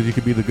Legends because you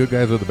could be the good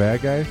guys or the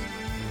bad guys.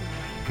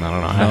 I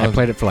don't know. No, I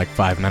played it for like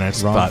 5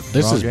 minutes. Wrong- Thought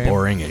this wrong is game.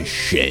 boring as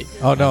shit.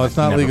 Oh no, it's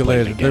not Never League of played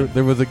it Legends. again.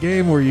 There was a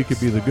game where you could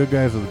be the good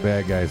guys or the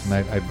bad guys,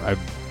 and I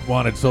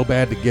wanted so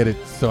bad to get it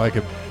so I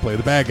could play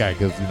the bad guy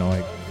because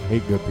I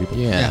hate good people.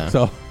 Yeah.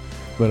 So,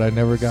 but I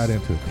never got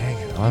into it. Dang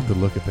it! I'll have to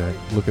look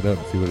it up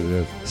and see what it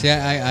is. See,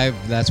 I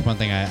that's one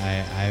thing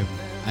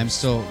I'm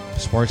still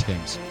sports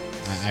games.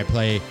 I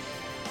play,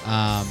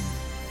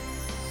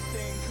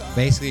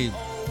 basically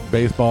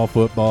Baseball,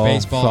 football,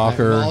 baseball.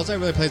 soccer. All I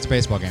really play is a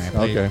baseball game. I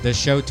play Okay. the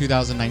show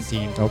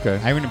 2019. Okay. I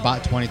haven't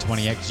bought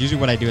 2020 yet because usually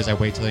what I do is I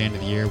wait till the end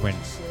of the year when.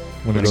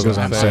 when it goes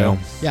on sale.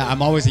 Yeah,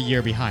 I'm always a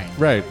year behind.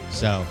 Right.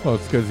 So Well,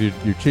 it's because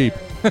you're cheap.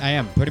 I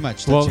am pretty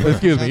much. Well, That's-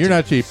 excuse me, you're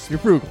not cheap. You're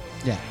frugal.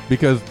 Yeah.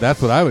 Because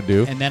that's what I would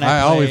do. And then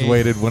I always play-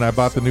 waited when I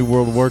bought the new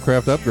World of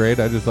Warcraft upgrade.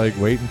 I just like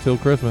wait until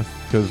Christmas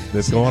because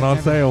it's See, going I've on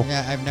never- sale.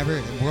 Yeah, I've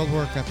never World of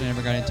Warcraft I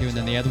never got into, and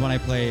then the other one I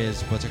play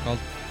is what's it called?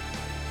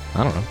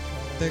 I don't know.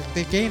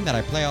 The game that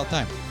I play all the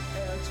time.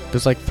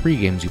 There's like 3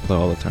 games you play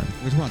all the time.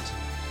 Which ones?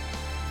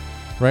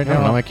 Right I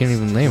don't now, know. I can't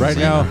even name right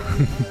them.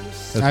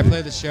 now, I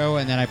play the show,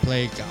 and then I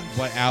play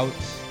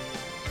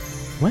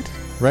What?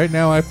 right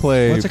now I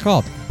play What's it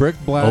called? Brick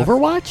Blast.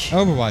 Overwatch?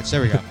 Overwatch.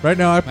 There we go. Right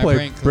now I My play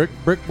brain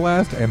clicked. Brick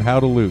Blast and How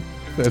to Loot.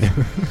 That's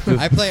just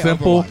I play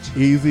simple, Overwatch.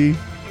 easy,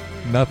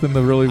 nothing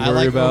to really worry I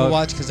like about.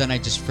 Overwatch because then I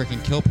just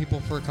freaking kill people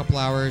for a couple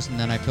hours, and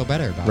then I feel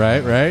better about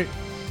Right, it. right.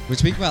 Which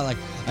speaking about, like,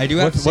 I do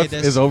have to say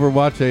this. Is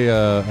Overwatch a It's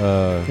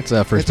a it's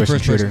a first-person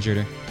first-person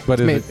shooter. shooter. but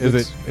Mate, is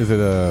it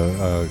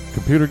a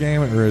computer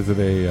game or is it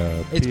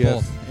a It's PS?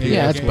 both.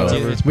 Yeah, it's Okay, both.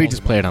 it's We both.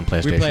 just play it on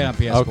PlayStation. We play it on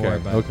PS4,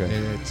 Okay, but okay.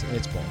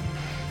 it's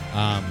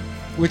both.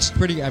 Which is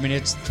pretty. I mean,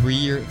 it's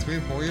 3 or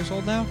 4 years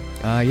old now.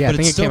 Yeah, I but think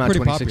it's it still came out pretty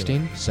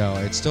 2016. popular.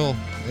 So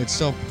it's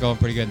still going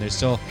pretty good. And there's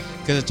still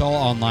because it's all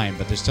online,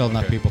 but there's still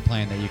enough Okay. people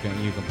playing that you can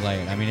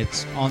play it. I mean,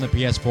 it's on the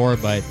PS4,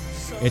 but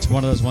it's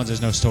one of those ones.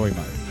 There's no story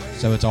mode,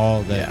 so it's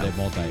all the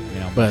multi.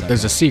 But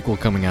there's a multiplayer. sequel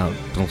coming out.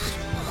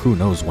 Who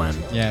knows when?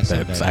 Yeah, That's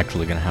someday.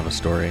 actually going to have a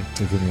story.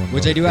 Does anyone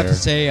Which know I do have to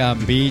there?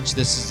 say, Beach,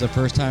 this is the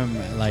first time,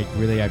 like,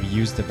 really I've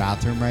used the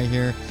bathroom right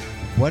here.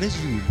 What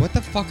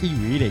the fuck are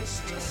you eating?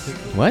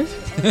 What?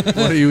 What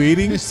are you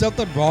eating? There's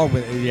something wrong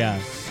with it. Yeah.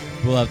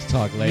 We'll have to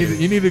talk later.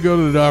 You need to go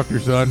to the doctor,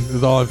 son,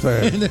 is all I'm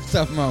saying. There's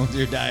something wrong with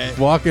your diet.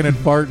 Walk in and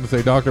fart and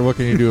say, doctor, what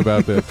can you do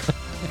about this?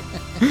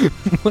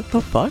 What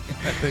the fuck?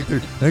 I think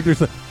there's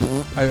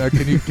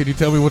can you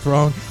tell me what's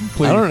wrong?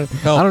 Please. I don't.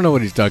 Help. I don't know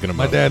what he's talking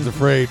My about. dad's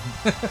afraid.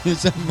 There's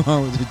something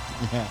wrong with your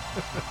yeah.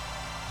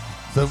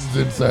 Something's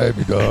inside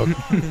me, dog.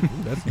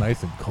 That's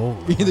nice and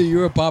cold. Either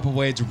you or Papa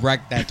Wade's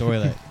wrecked that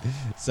toilet.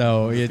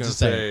 So you just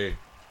say,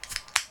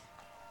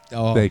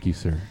 oh, Thank you,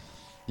 sir.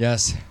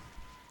 yes.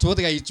 It's one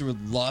thing I used to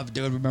love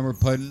doing. Remember,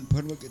 Puddin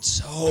would get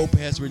so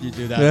pissed when you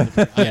do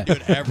that. I do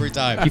it every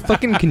time. He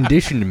fucking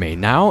conditioned me.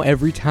 Now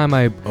every time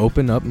I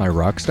open up my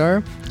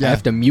Rockstar, Yeah. I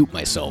have to mute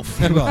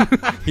myself. Well,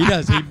 he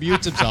does. He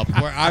mutes himself.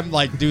 Where I'm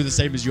like, do the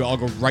same as you. I'll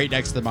go right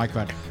next to the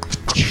microphone.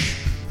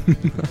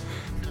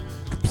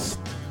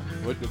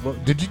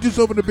 What, did you just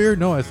open a beer?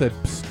 No, I said,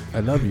 Psst, I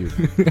love you.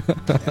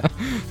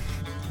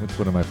 That's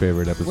one of my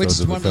favorite Which episodes is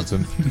of one The of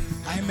those-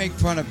 Simpsons. I make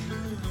fun of,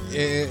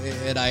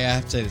 and I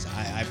have to say this.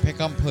 I pick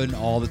on Puddin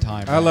all the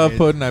time. I love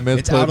Puddin'. I miss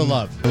It's Puddin'. out of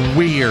love.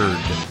 Weird.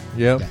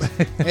 Yep. Yes.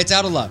 It's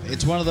out of love.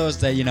 It's one of those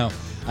that,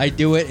 I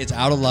do it. It's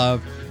out of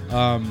love.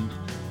 I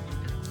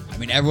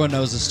mean, everyone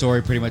knows the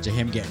story pretty much of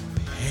him getting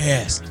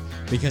pissed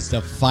because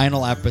the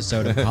final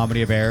episode of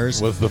Comedy of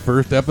Errors Was the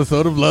first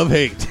episode of Love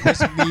Hate.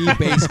 was me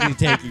basically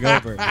taking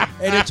over.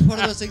 And it's one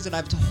of those things that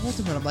I've told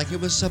him, and I'm like,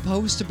 it was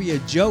supposed to be a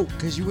joke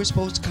because you were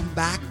supposed to come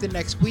back the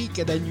next week,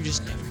 and then you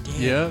just never did.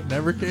 Yeah,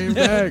 never came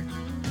back.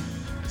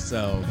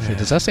 So, Shit,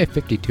 does that say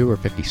 52 or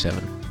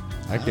 57?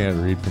 I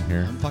can't read from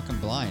here. I'm fucking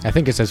blind. I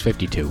think it says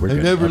 52. We're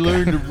good.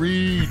 Okay. to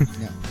read.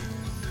 Yeah.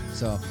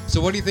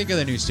 So what do you think of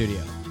the new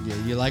studio?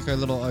 You like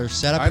our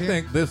setup I here?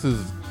 think this is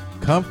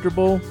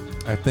comfortable.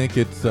 I think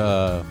it's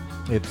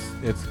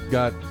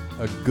got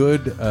a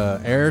good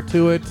air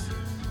to it,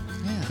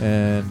 Yeah.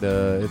 and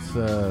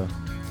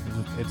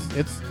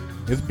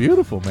it's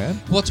beautiful, man.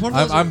 Well, it's one of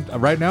those. I'm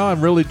right now.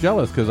 I'm really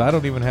jealous because I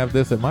don't even have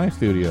this at my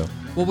studio.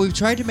 Well, we've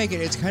tried to make it.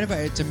 It's kind of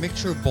it's a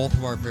mixture of both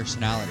of our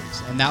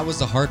personalities, and that was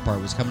the hard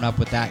part, was coming up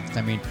with that. 'Cause,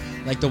 I mean,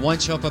 like the one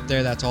shelf up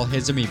there, that's all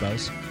his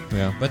amiibos,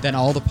 Yeah. but then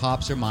all the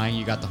pops are mine.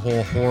 You got the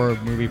whole horror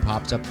movie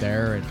pops up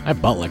there, and I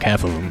bought like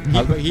half of them.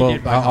 he Well,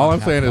 did buy all I'm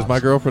half saying is pops. my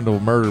girlfriend will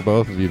murder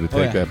both of you to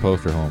take yeah. that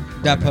poster home.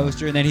 That right now.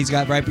 poster, and then he's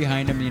got right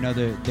behind him,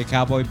 the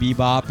Cowboy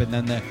Bebop, and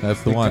then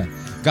That's the one.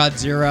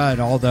 Godzilla and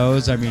all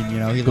those. I mean, he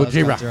loves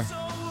Gojira. Godzilla.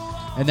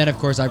 And then of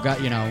course I've got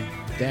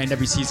the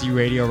NWCC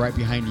radio right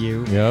behind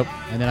you. Yep.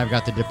 And then I've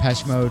got the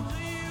Depeche Mode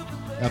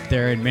up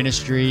there in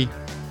Ministry,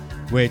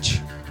 which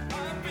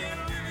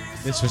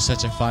this was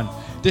such a fun.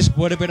 This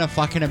would have been a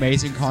fucking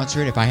amazing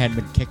concert if I hadn't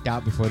been kicked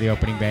out before the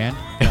opening band.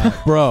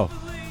 Bro,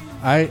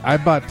 I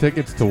bought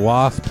tickets to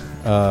Wasp.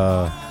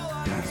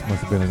 This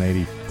must have been in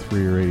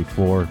 '83 or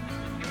 '84.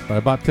 But I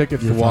bought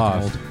tickets You're to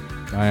fucking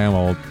Wasp. I am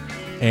old.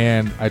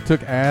 And I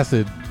took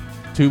acid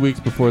 2 weeks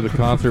before the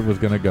concert was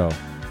going to go.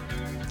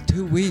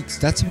 2 weeks.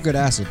 That's some good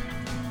acid.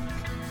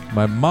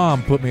 My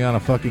mom put me on a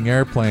fucking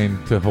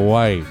airplane to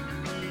Hawaii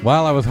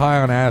while I was high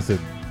on acid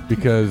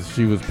because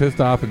she was pissed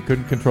off and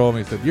couldn't control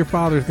me. Said, your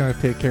father's going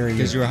to take care of you.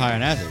 Because you were high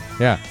on acid.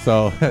 Yeah,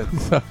 so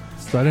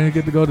I didn't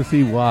get to go to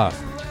see Wasp.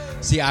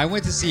 See, I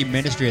went to see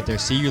Ministry at their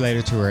See You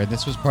Later tour, and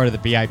this was part of the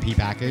VIP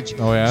package.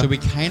 Oh, yeah? So we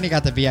kind of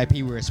got the VIP.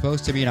 We were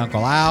supposed to meet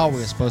Uncle Al. We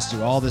were supposed to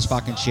do all this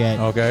fucking shit.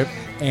 Okay.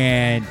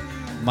 And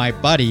my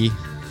buddy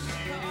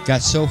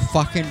got so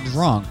fucking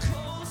drunk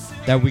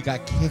that we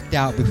got kicked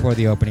out before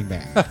the opening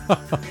band.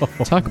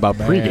 Talk about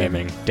Man.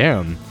 pre-gaming.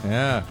 Damn.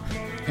 Yeah.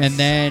 And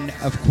then,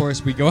 of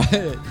course, we go,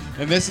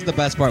 and this is the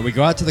best part. We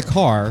go out to the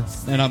car,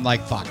 and I'm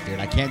like, "Fuck, dude,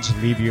 I can't just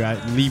leave you out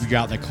in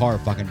the car,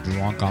 fucking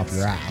drunk off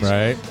your ass."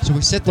 Right. So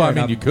we sit there. Well, I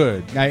mean, and you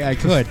could. I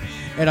could,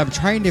 and I'm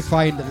trying to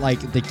find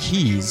like the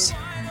keys,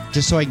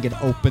 just so I can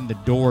get open the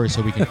door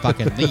so we can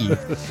fucking leave.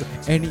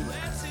 And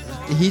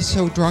he's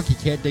so drunk he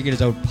can't dig in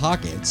his own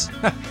pockets.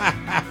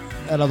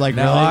 And I'm like,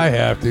 Now really? I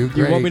have to.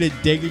 You want me Great.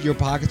 to dig in your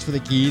pockets for the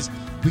keys?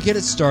 We get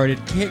it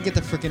started. Can't get the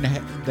freaking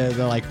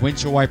the like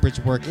windshield wipers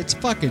to work. It's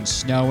fucking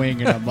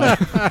snowing, and I'm like,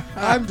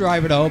 I'm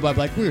driving home. I'm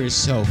like, we are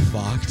so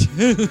fucked.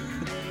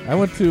 I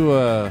went to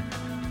a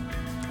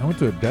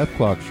Death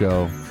Clock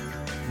show,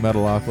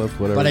 Metalocalypse,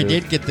 whatever. But I it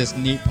is. did get this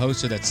neat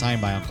poster that's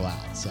signed by Uncle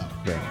Al. So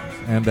Yeah.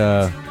 And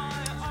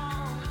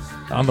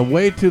on the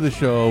way to the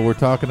show, we're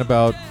talking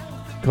about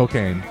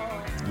cocaine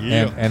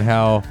and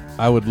how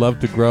I would love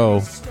to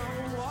grow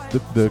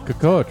the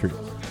cocoa trees.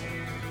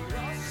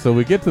 So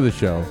we get to the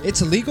show.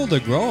 it's illegal to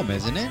grow them,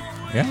 isn't it?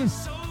 Yeah,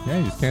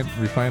 you just can't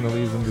refine the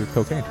leaves into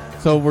cocaine.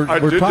 So we're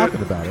did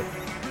talking it. about it.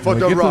 For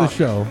And the we get rock. to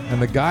the show,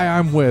 and the guy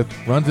I'm with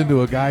runs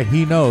into a guy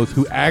he knows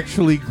who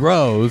actually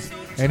grows,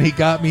 and he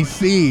got me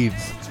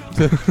seeds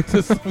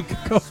to some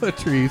cocoa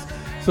trees.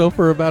 So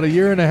for about 1.5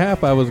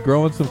 years, I was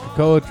growing some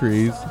cocoa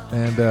trees,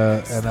 and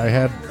I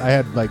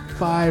had like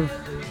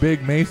 5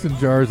 big mason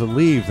jars of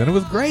leaves, and it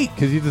was great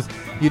because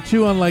you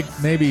chew on like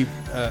maybe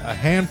a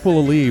handful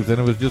of leaves, and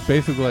it was just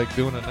basically like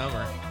doing a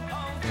number.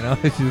 You know,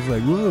 it's just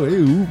like, whoa, hey,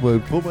 ooh,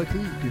 but pull my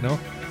teeth, you know.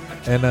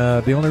 And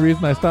the only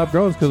reason I stopped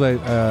growing is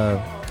because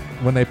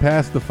when they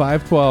passed the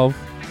 512,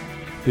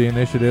 the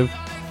initiative,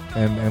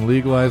 and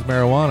legalized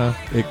marijuana,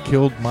 it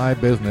killed my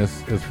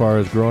business as far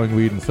as growing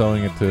weed and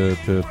selling it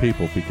to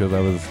people, because I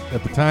was,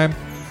 at the time,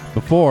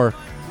 before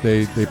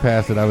they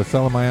passed it, I was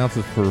selling my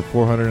ounces for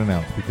 $400 an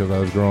ounce because I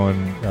was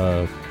growing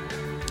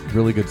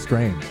really good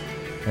strains.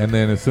 And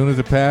then as soon as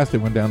it passed, it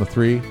went down to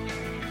 3,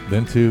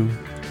 then 2,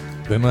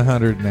 then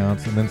 100 an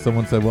ounce, and then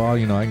someone said, well,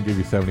 you know, I can give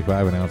you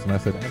 75 an ounce, and I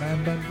said, and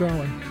I'm done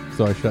growing.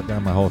 So I shut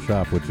down my whole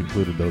shop, which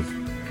included those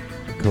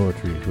cocoa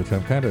trees, which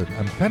I'm kind of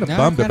Now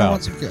bummed I kinda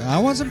about. I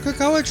want some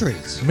cocoa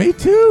trees. Me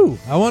too.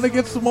 I want to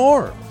get some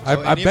more. I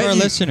Any of our bet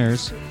you.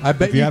 listeners, I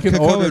bet if you you have can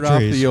cocoa order it off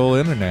trees, the old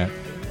internet.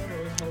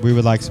 we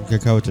would like some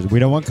cocoa trees. We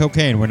don't want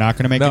cocaine. We're not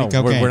going to make No, any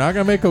cocaine. we're not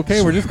gonna make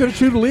cocaine. We're just gonna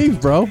chew the leaves,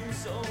 bro.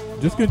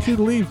 Just gonna chew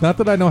the leaves. Not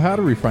that I know how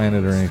to refine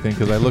it or anything,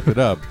 because I looked it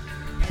up.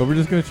 But we're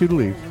just gonna chew the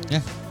leaves.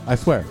 Yeah, I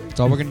swear. that's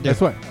all we're going to do. I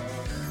swear.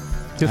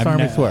 Kiss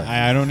Army swear.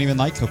 I don't even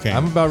like cocaine.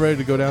 I'm about ready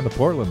to go down to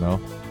Portland though.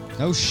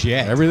 no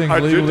shit. Everything's I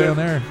legal did down it.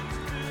 there.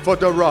 For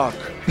the rock.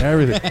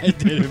 Everything. I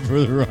did it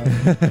for the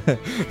run.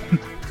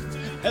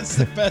 That's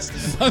the best.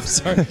 I'm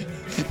sorry.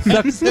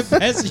 That's the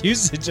best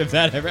usage of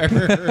that I've ever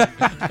heard.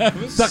 That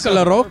was Saca so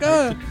la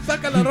roca.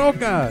 Saca la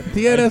roca.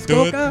 Tienes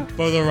Do it coca?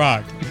 for the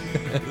rock.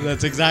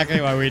 That's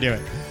exactly why we do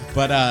it.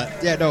 But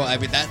yeah, no, I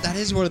mean that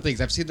is one of the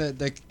things I've seen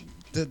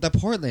the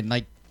Portland,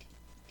 like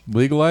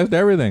Legalized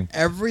everything.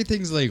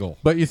 everything's legal.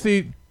 But you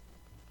see,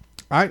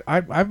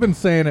 I've been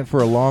saying it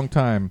for a long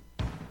time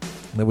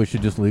that we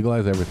should just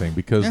legalize everything,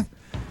 because Yeah.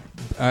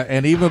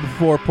 and even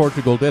before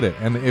Portugal did it.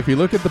 And if you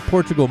look at the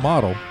Portugal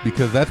model,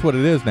 because that's what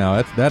it is now,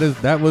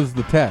 that was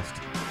the test.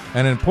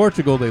 And in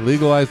Portugal, they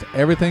legalized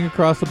everything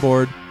across the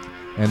board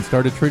and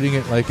started treating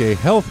it like a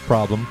health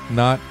problem,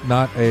 not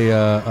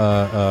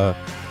a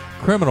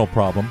criminal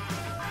problem.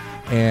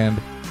 And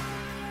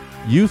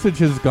usage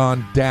has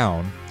gone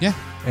down. Yeah.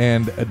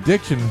 And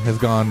addiction has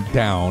gone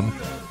down,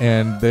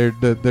 and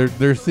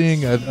they're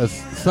seeing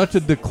such a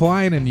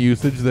decline in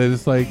usage that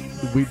it's like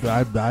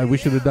we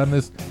should have done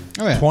this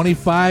Oh, yeah.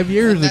 25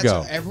 years And that's ago.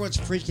 what everyone's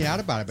freaking out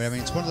about it, but I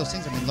mean, it's one of those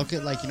things. I mean, look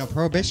at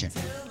Prohibition.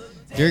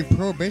 During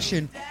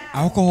Prohibition,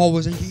 alcohol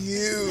was a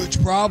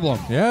huge problem.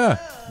 Yeah,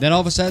 Then all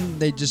of a sudden,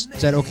 they just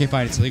said, "Okay,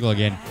 fine, it's legal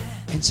again,"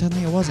 and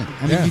suddenly it wasn't.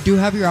 I mean, Yeah. you do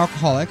have your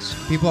alcoholics.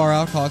 People are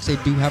alcoholics. They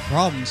do have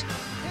problems,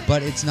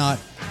 but it's not.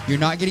 You're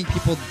not getting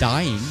people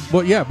dying.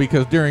 well, yeah,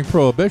 because during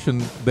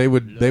Prohibition, they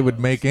would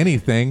make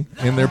anything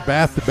in their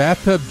bath. The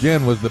bathtub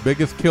gin was the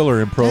biggest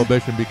killer in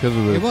Prohibition because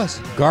of the It was.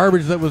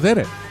 garbage that was in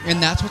it.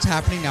 And that's what's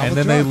happening now And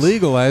with then drugs. they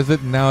legalized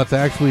it, and now it's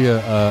actually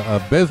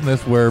a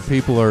business where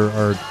people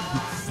are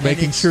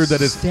making it's sure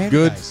that it's good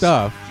standardized.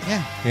 stuff.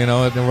 Yeah. You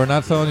know, and we're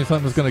not selling you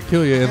something that's going to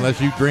kill you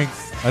unless you drink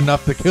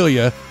enough to kill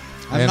you.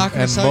 I'm not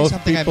going to sell you most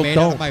something I people made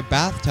out don't. of my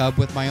bathtub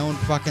with my own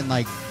fucking,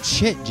 like,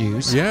 shit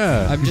juice.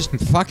 Yeah. I'm just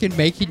fucking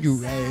making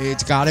you.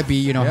 It's got to be,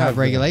 Yeah, have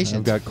regulations.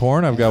 I've got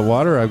corn, I've got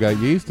water, I've got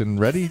yeast, and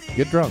ready,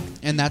 get drunk.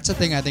 And that's the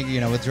thing I think,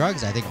 with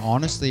drugs. I think,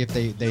 honestly, if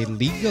they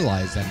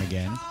legalize them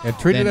again And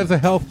treat it Then- as a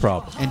health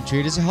problem. and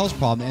treat it as a health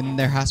problem, and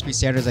there has to be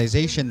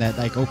standardization that,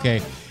 like,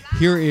 okay,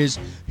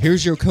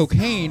 here's your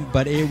cocaine,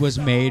 but it was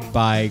made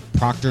by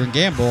Procter &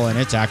 Gamble, and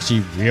it's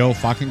actually real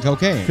fucking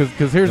cocaine.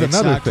 Because here's it's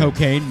another not thing.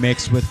 cocaine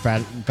mixed with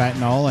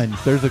fentanyl and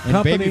There's a and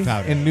company baby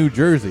powder. in New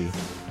Jersey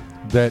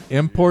that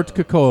imports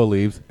cocoa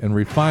leaves and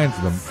refines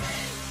them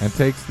and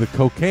takes the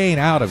cocaine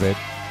out of it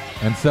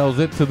and sells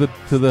it to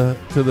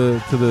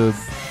the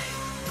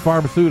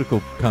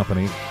pharmaceutical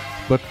company.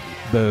 But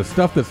the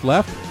stuff that's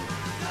left,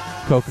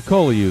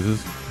 Coca-Cola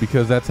uses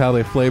because that's how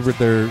they flavored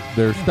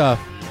their stuff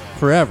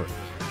forever.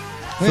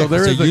 So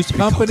there is a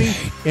company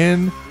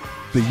in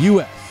the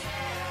U.S.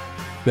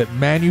 that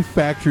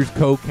manufactures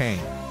cocaine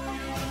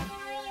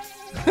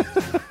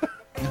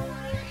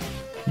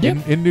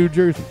in New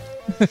Jersey.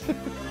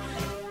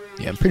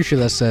 Yeah, I'm pretty sure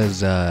that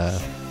says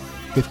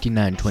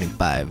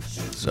 5925.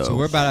 So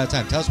we're about out of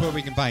time. Tell us where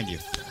we can find you.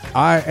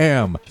 I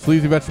am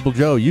Sleazy Vegetable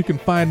Joe. You can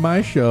find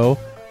my show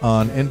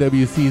on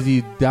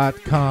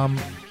nwcz.com.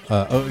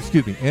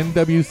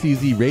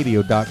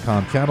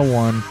 nwczradio.com, Channel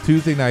 1,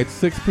 Tuesday nights,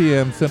 6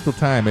 p.m. Central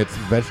Time. It's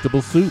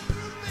Vegetable Soup.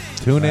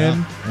 Tune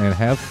in and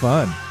have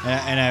fun.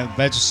 And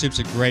Vegetable Soup's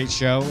a great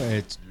show.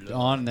 It's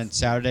on, and then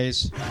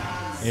Saturdays,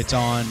 it's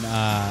on.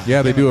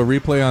 They do a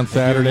replay on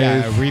Saturdays.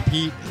 Yeah, a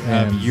repeat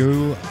of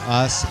you,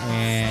 us,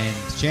 and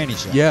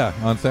Shanny's show. Yeah,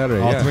 on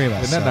Saturday. All three of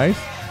us. Isn't that nice?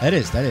 That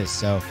is.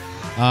 So,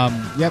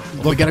 yep.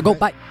 We gotta go.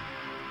 Bye.